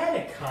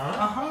 erratic,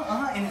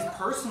 huh? In his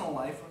personal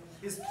life,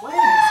 his playing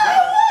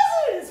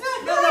as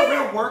well. No, we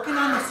were working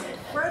on this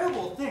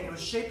incredible thing. It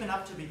was shaping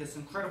up to be this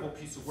incredible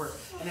piece of work.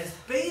 And his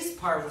bass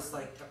part was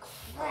like the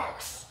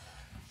crux.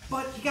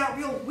 But he got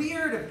real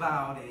weird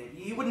about it.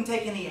 He wouldn't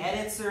take any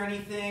edits or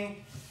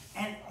anything.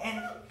 And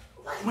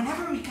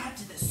whenever we got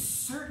to this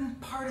certain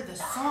part of the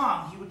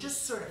song, he would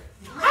just sort of...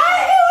 He was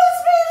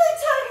mainly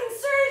talking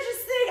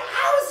Serge's thing.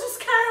 I was just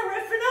kind of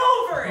riffing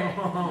over it.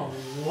 Oh,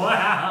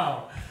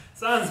 wow.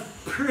 Sounds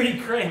pretty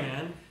great,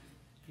 man.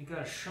 You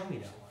gotta show me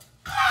that one.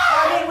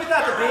 I mean,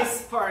 without the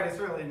bass part, it's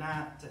really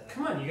not...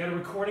 Come on, you got a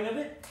recording of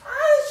it? The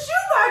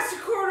shoebox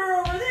recorder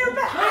over there,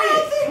 but I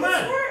don't think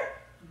it's worth...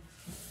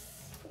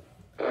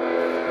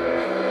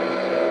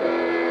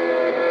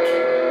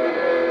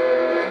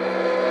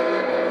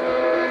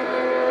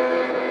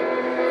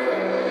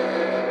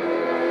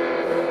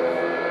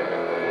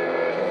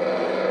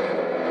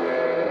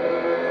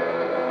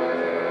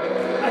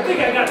 I think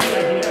I got the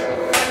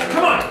idea.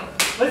 Come on,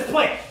 let's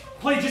play.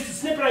 Play just a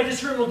snippet I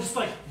just heard, we'll just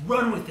like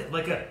run with it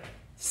like a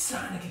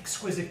sonic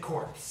exquisite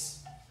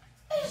corpse.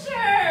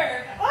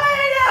 Sure,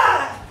 why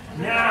not?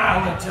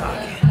 Now we're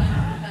talking.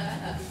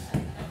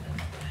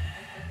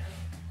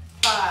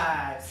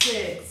 5,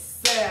 6,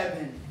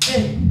 7,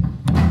 8.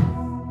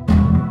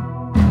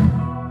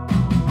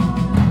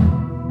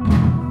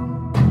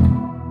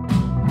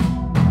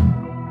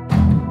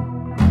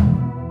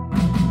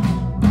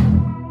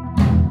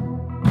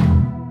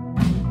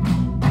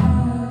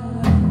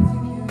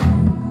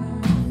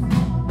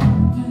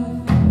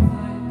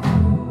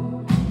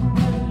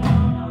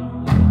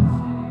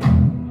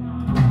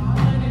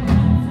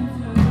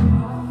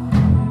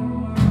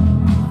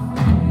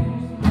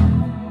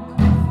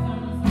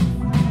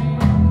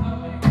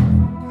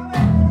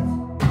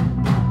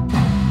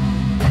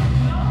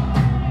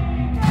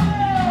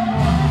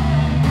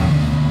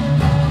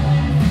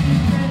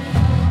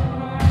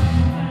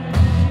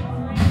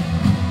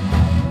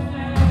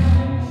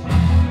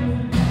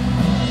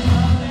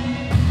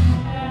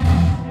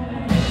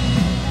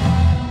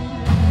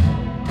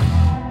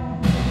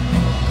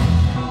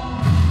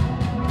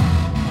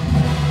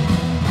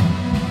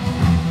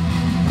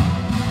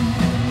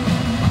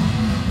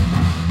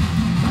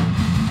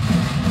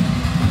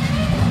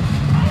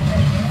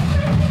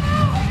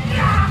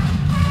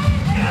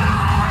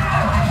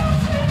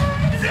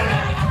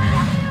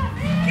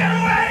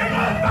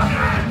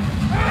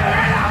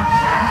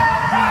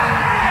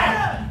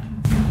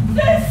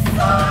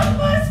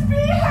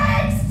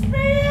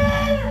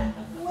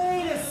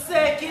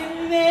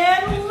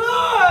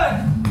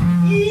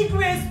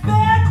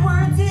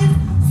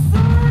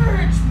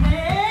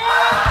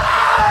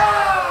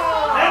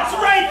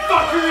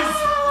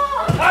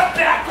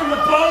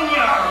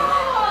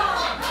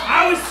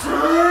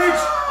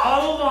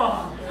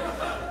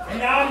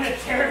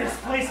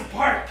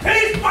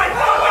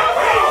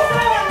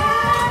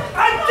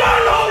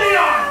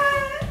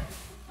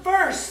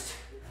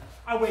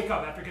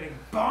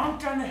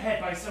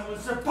 by someone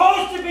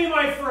supposed to be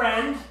my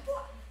friend.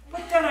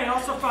 But then I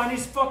also found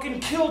he's fucking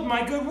killed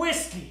my good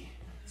whiskey.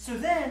 So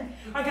then,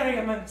 I gotta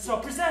get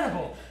myself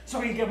presentable. So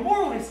I can get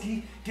more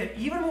whiskey, get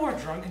even more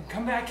drunk, and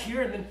come back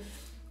here, and then,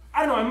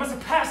 I don't know, I must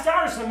have passed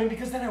out or something,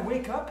 because then I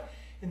wake up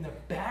in the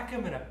back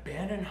of an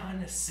abandoned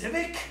Honda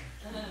Civic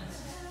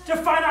to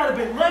find out I've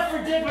been left for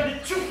dead by the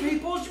two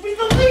people who should be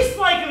the least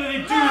likely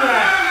to do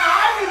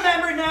that. I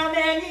remember now,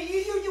 man.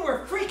 You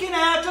were freaking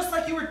out just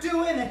like you were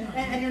doing,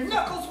 and your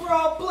knuckles were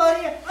all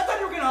bloody. I thought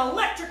you were gonna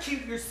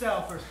electrocute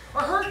yourself or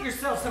hurt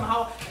yourself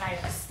somehow, and I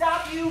had to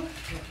stop you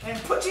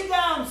and put you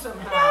down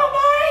somehow. No,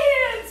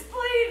 my hands,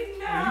 please,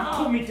 no.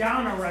 You put me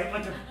down, all right,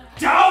 like a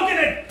dog in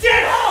a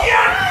dead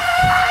shit!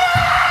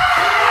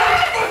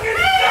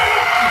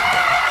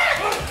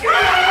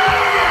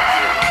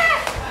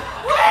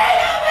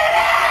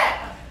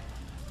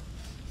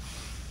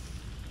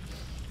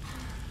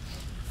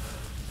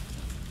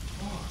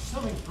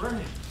 Something's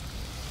burning.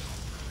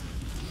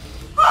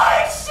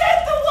 Holy shit,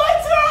 the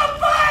woods are on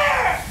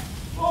fire!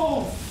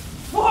 Oh,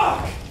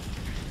 fuck!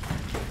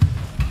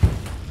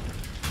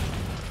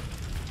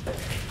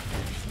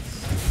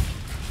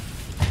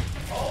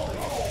 Holy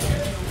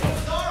shit, the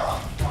woods are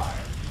on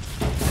fire.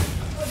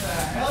 What the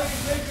hell you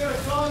think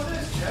gonna cause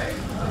this, Jay?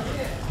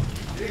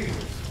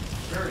 Jesus,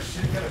 sure as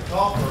shit gonna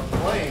call for a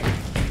plane.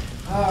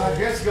 I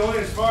guess go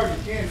in as far as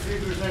you can, see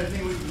if there's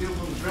anything we can do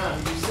from the ground.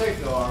 You'll be safe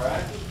though,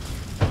 alright?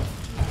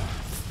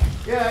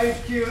 Yeah,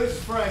 HQ, this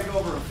is Frank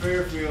over in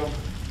Fairfield.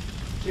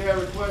 Yeah,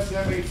 request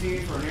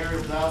M18 for an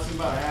aerial dousing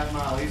about a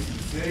half-mile east of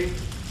the city.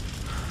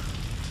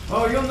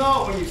 Oh, you'll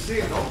know it when you see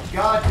it. The whole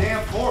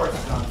goddamn forest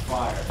is on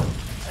fire.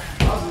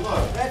 How's it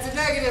look? That's a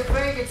negative,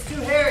 Frank. It's too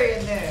hairy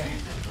in there.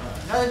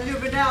 Nothing to do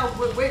but now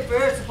wait for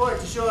air support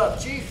to show up,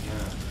 Chief.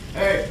 Yeah.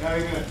 Hey, not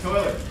even a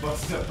toilet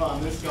bust up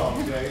on this golf,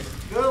 Chase.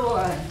 Good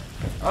one.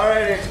 All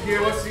right, HQ,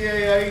 what's the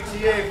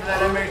ETA for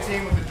that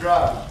M18 with the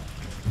drop?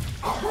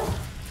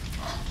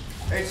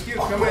 HQ,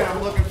 come in.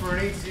 I'm looking for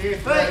an ETA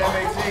for that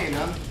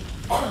M18.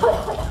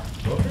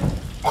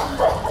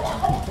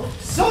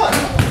 Son!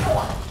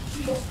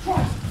 Jesus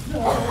Christ! No.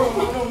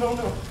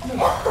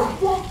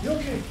 You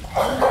okay? Oh,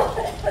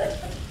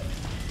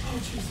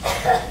 Jesus.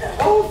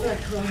 Oh, thank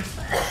Christ.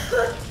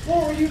 What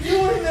were you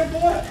doing in there,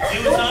 boy? He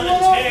was on a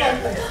tear.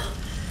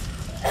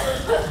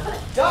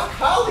 Doc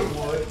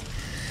Hollywood?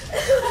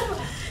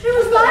 It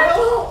was my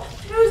fault.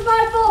 It was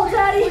my fault,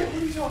 Daddy. Wait,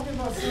 what are you talking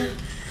about, sir?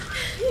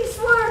 He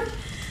swerved.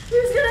 He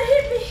was gonna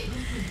hit me,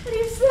 and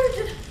he swerved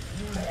it.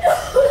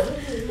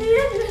 The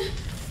engine,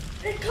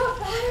 it caught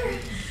fire.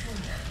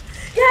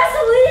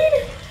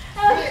 Gasoline.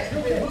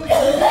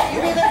 You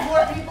mean there's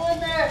more people in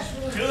there?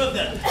 Two of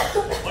them.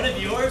 One of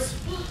yours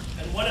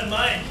and one of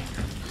mine.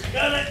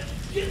 Gotta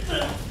get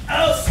them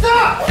out.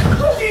 Stop!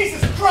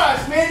 Jesus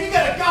Christ, man, you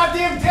got a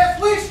goddamn death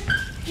wish?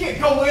 You can't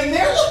go in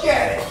there, look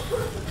at it!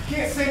 You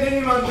can't send any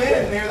of my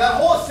men in there. That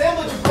whole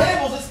assemblage of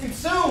brambles is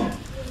consumed.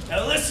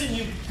 Now listen,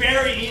 you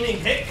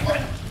berry-eating hick.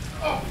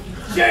 Oh,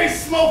 Jay's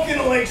smoke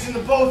inhalation to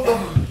both of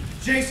them.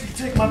 Jace, you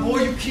take my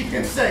boy, you keep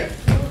him safe.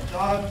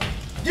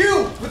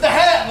 You, with the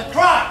hat and the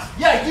Crocs.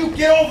 Yeah, you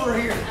get over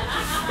here.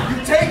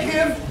 You take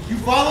him, you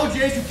follow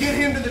Jace, you get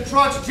him to the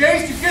trucks.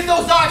 Jace, you get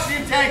those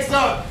oxygen tanks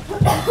up.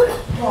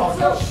 Oh,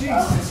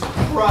 Jesus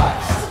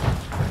Christ.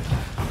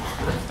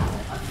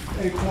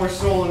 Any poor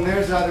soul in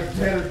there's either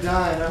dead or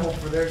dying. I hope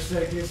for their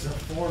sake it's a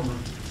former.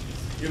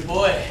 Your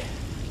boy.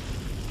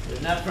 If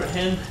not for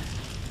him,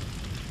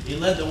 he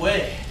led the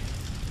way.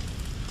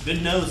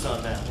 Good nose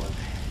on that one.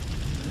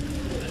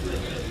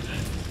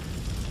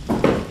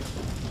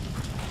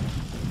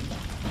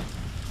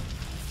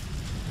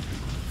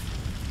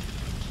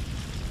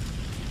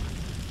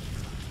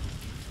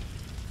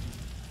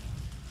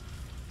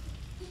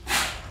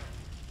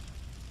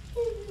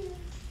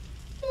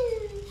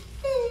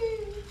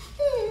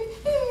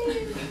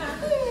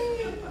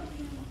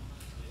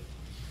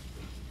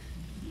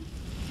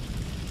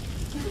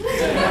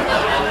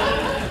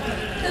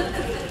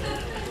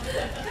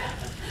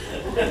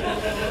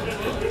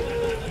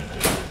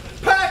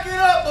 Pack it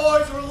up,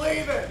 boys, we're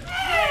leaving.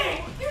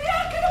 Hey, you're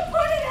not gonna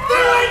put it out.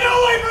 There ain't no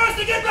way for us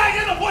to get back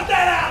in to put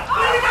that out. I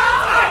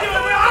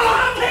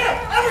don't care.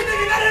 Everything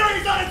in that area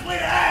is on its way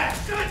to ash.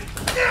 God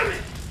damn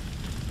it.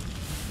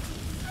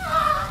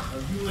 Now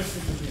you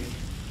listen to me.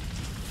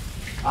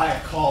 I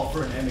have called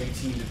for an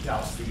M18 to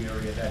douse the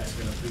area that's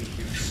going to be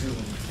here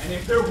soon. And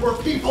if there were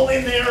people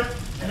in there,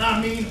 and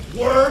I mean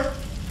were,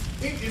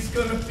 it is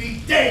going to be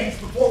days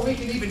before we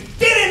can even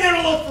get in there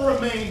to look for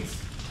remains.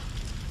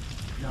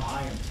 Now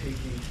I am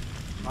taking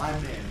my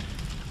men.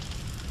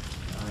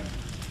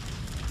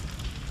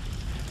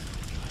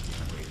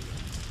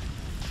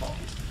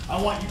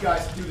 I want you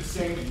guys to do the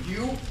same, and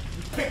you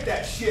pick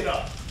that shit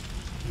up.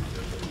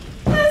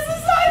 This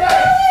is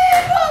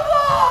unbelievable!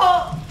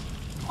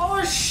 All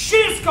our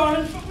shit's gone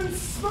in fucking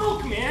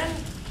smoke, man.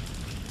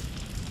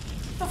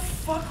 What the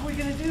fuck are we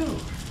gonna do?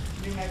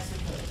 New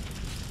Mexico.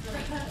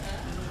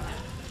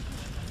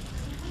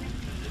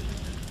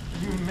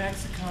 New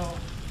Mexico.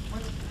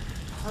 What's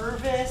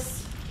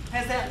Purvis?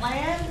 Has that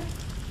land?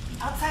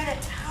 Outside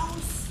of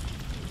Tavis.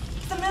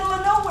 It's the middle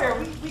of nowhere.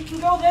 We can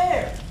go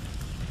there.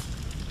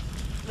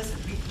 Listen,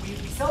 we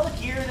sell the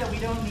gear that we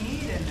don't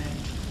need and then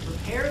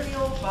repair the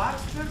old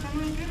box truck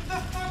and we get the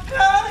fuck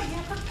out of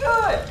here for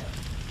good.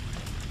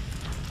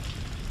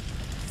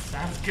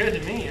 Sounds good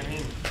to me. I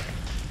mean,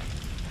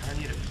 I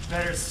need a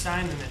better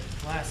sign than it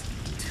last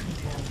 2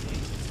 damn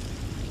days.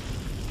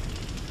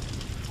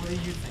 What do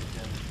you think,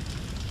 then?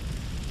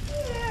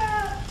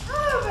 Yeah,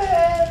 I'm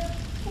in.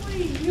 What are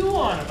you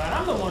on about?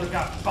 I'm the one who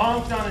got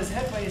bonked on his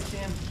head by his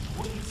damn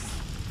voice.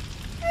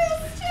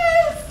 It's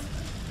just,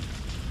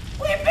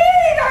 we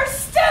buried our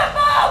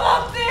stepmom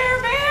up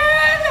there,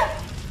 man.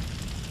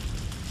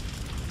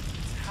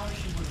 It's how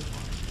she would have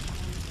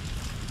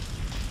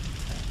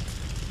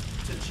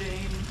wanted. To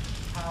Jane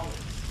Howard.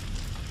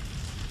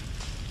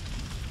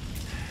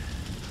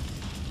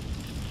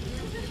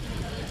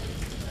 Jane.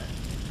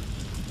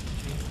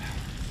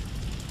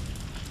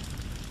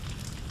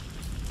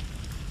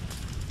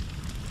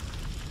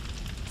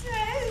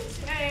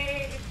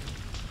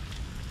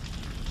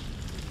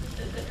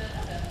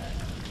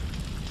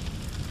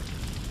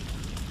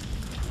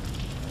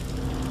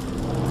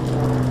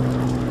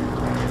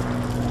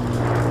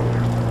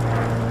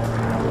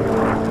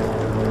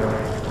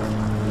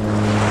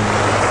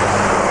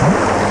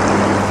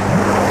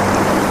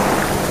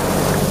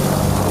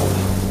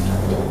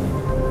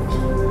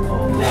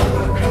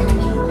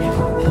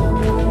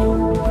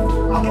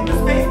 I'll get the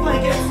space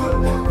blankets.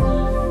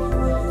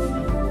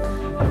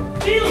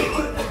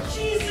 Delia!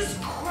 Jesus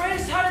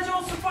Christ, how did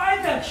y'all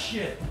survive that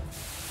shit?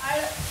 I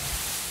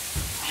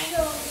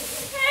don't.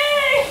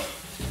 Hey!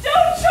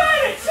 Don't try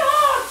to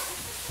talk!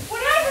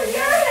 Whatever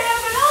you're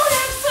having, I'll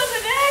have some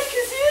of that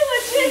because you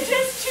legit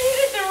just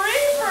cheated the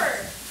Reaper!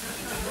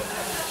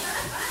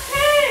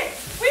 Hey!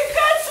 We've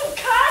got some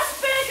cots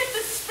back at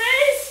the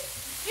space!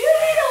 You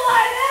need to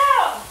lie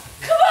down!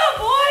 Come on,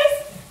 boys!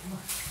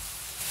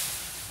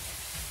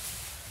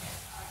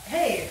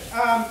 Hey,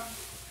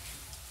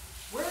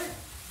 we're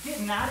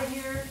getting out of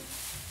here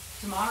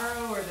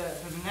tomorrow or the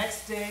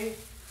next day.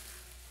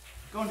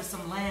 Going to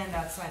some land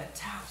outside of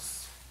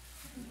Tavis.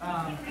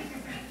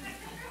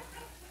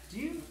 Do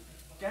you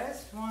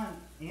guys want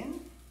in?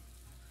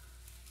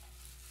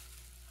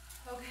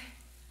 Okay.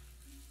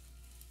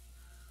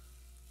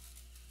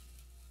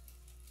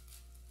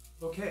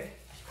 Okay.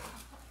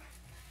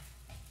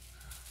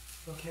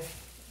 Okay.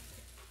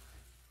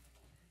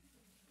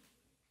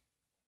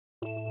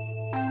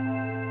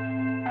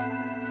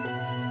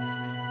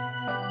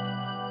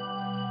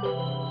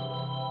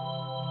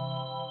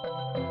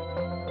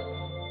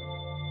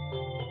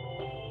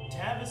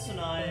 Tavis and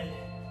I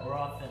were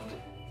often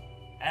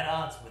at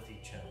odds with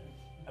each other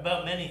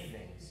about many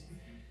things.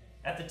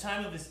 At the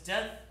time of his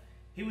death,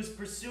 he was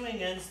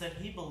pursuing ends that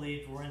he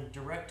believed were in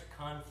direct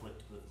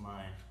conflict with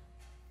mine.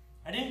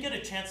 I didn't get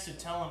a chance to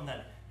tell him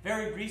that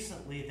very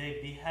recently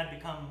they had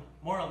become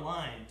more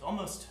aligned,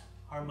 almost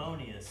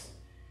harmonious.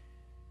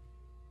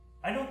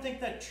 I don't think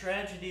that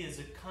tragedy is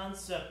a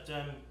concept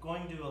I'm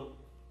going to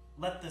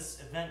let this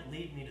event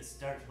lead me to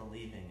start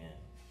believing in.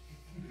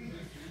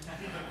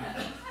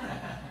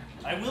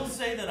 I will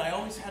say that I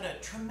always had a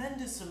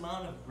tremendous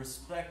amount of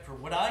respect for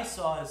what I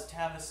saw as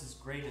Tavis's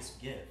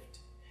greatest gift.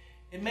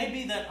 It may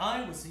be that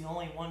I was the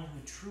only one who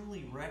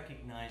truly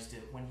recognized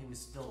it when he was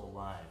still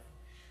alive.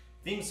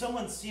 Being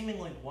someone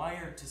seemingly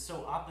wired to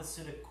so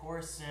opposite a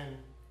course and,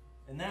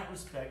 in that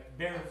respect,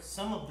 bear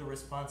some of the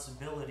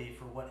responsibility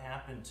for what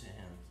happened to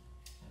him.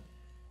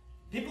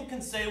 People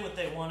can say what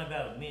they want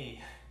about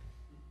me,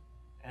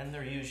 and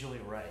they're usually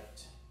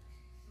right.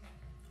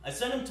 I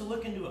sent him to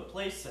look into a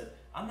place that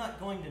I'm not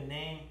going to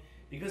name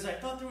because I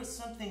thought there was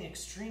something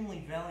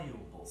extremely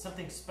valuable,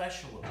 something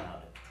special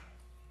about it.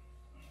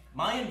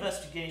 My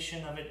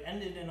investigation of it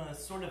ended in a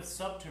sort of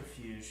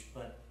subterfuge,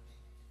 but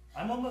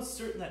I'm almost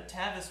certain that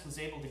Tavis was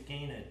able to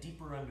gain a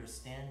deeper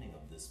understanding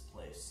of this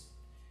place.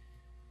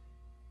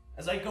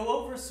 As I go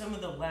over some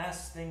of the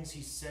last things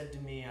he said to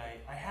me,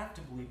 I have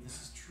to believe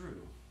this is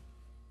true.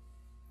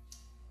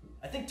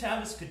 I think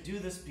Tavis could do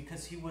this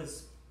because he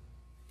was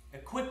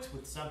equipped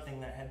with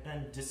something that had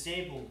been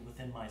disabled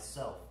within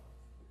myself.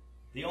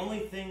 The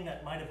only thing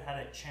that might have had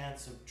a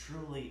chance of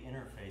truly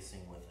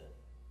interfacing with it.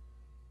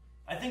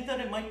 I think that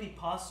it might be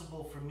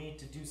possible for me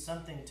to do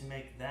something to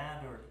make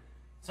that or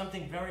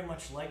something very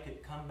much like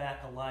it come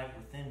back alive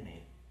within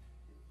me.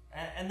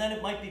 And that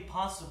it might be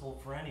possible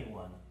for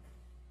anyone.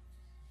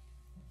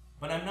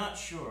 But I'm not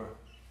sure.